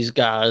 majority of these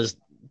guys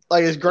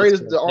Like as great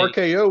It's as gonna the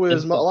take. RKO is,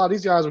 It's a gonna, lot of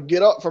these guys will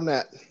get up from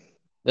that.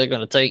 they're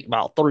gonna take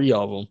about 3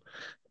 of them.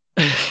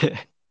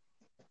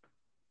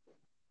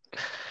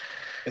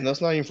 And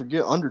let's not even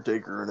forget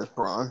Undertaker in his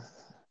prime.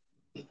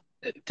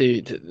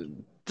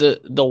 Dude,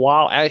 the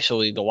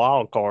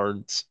wild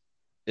cards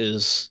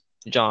is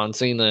John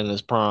Cena in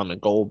his prime and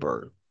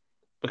Goldberg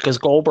because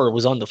Goldberg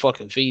was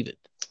undefeated.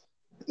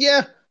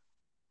 Yeah,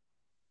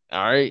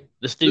 All right,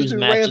 this this dude's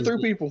dude ran matches. through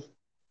people.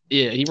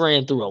 Yeah, he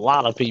ran through a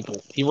lot of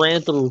people. He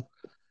ran through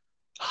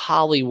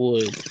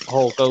Hollywood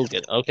Hulk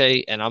Hogan.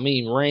 Okay, and I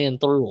mean ran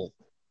through him.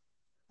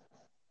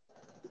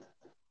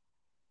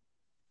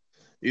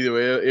 Either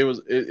way,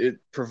 it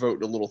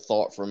provoked a little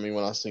thought from me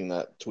when I seen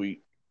that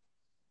tweet.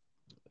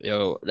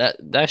 Yo,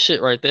 that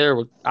shit right there.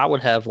 I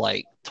would have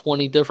like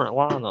 20 different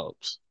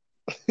lineups.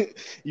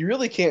 You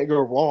really can't go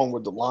wrong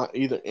with the line,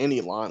 either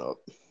any lineup.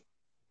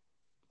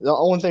 The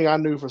only thing I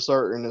knew for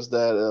certain is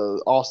that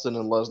Austin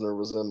and Lesnar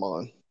was in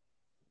mine.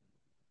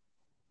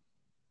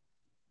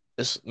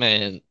 This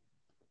man,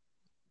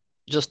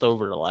 just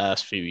over the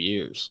last few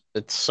years,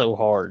 it's so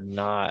hard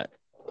not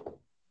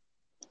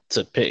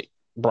to pick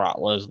Brock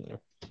Lesnar.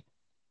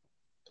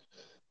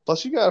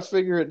 Plus, you got to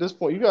figure at this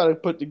point, you got to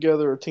put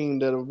together a team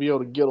that'll be able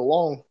to get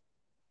along.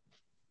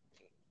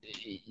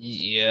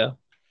 Yeah.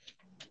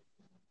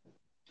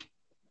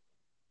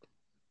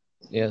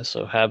 Yeah,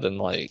 so having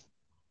like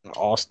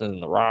Austin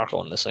and The Rock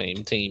on the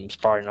same team is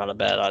probably not a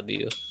bad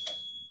idea.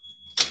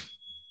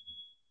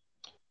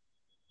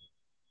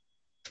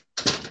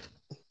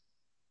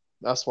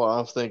 That's why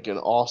I'm thinking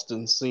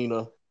Austin,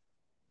 Cena.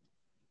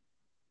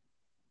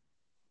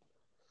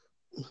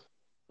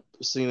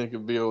 Cena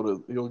could be able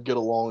to, he'll get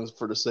along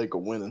for the sake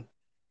of winning.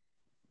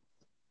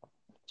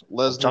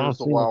 Lesnar John is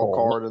the Cena wild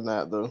gonna card in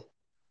that, though.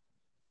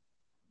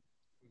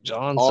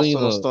 John Austin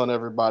will Cena stun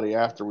everybody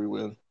after we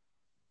win.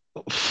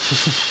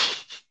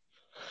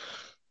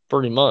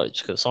 pretty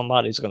much because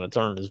somebody's gonna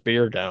turn his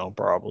beer down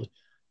probably.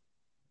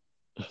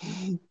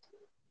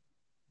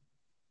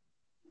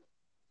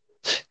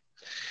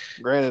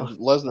 Granted,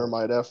 Lesnar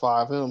might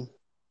F5 him.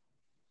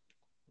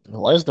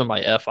 Lesnar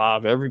might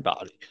F5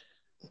 everybody.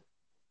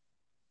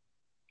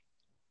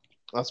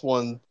 That's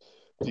one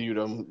feud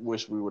I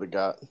wish we would have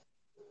got.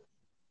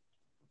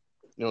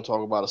 You know,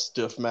 talk about a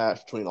stiff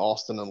match between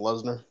Austin and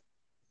Lesnar.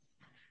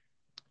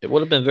 It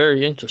would have been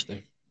very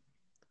interesting.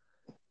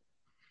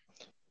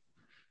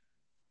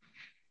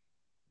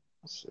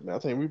 I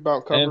think we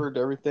about Damn, covered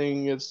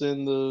everything that's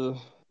in the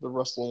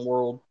wrestling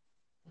world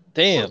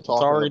damn, worth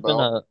talking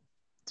about.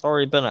 it's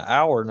already been an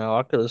hour now.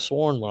 I could have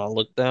sworn when I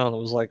looked down it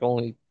was like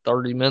only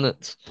 30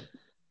 minutes.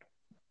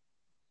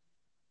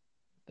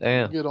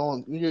 Damn,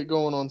 You get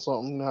going on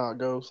something, how it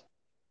goes.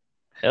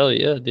 hell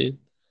yeah, dude.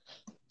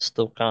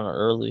 Still kind of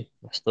early.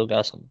 I still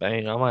got some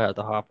bang. I might have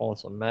to hop on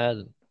some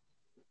Madden.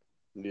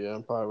 Yeah,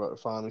 I'm probably about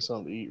to find me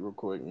something to eat real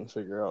quick and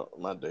figure out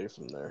my day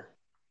from there.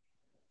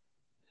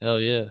 Hell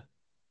yeah.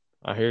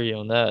 I hear you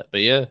on that.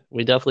 But yeah,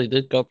 we definitely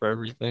did cover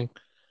everything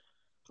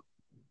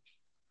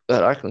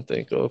that I can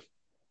think of.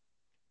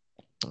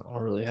 I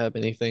don't really have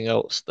anything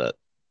else that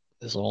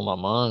is on my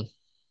mind.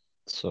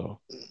 So,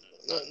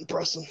 Nothing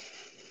pressing.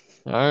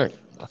 all right.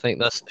 I think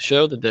that's the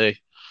show today.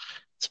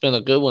 It's been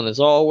a good one as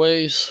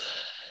always.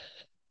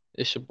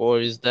 It's your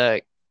boys,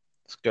 Dak,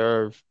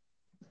 Scurv,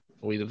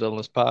 We the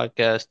Villains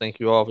podcast.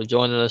 Thank you all for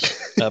joining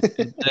us. Have a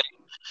good day.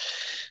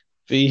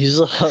 Peace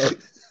up.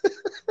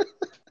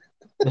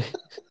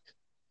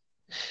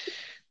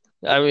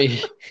 I mean,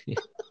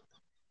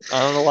 I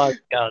don't know why the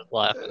guy's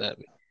laughing at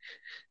me.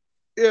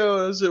 Yeah,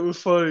 that shit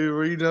was funny.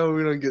 We know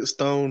we don't get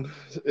stoned.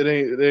 It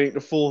ain't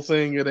the full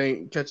thing. It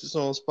ain't catch us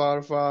on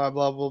Spotify.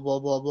 Blah blah blah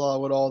blah blah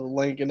with all the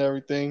link and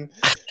everything.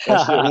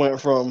 That shit went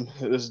from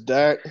this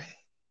Dak,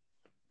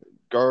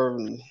 Garv,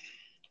 and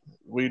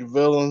We the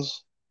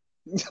Villains.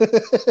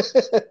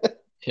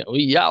 Yeah,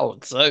 we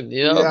out, son.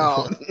 You We know.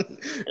 out.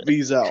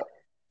 Bees out.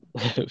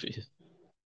 Peace.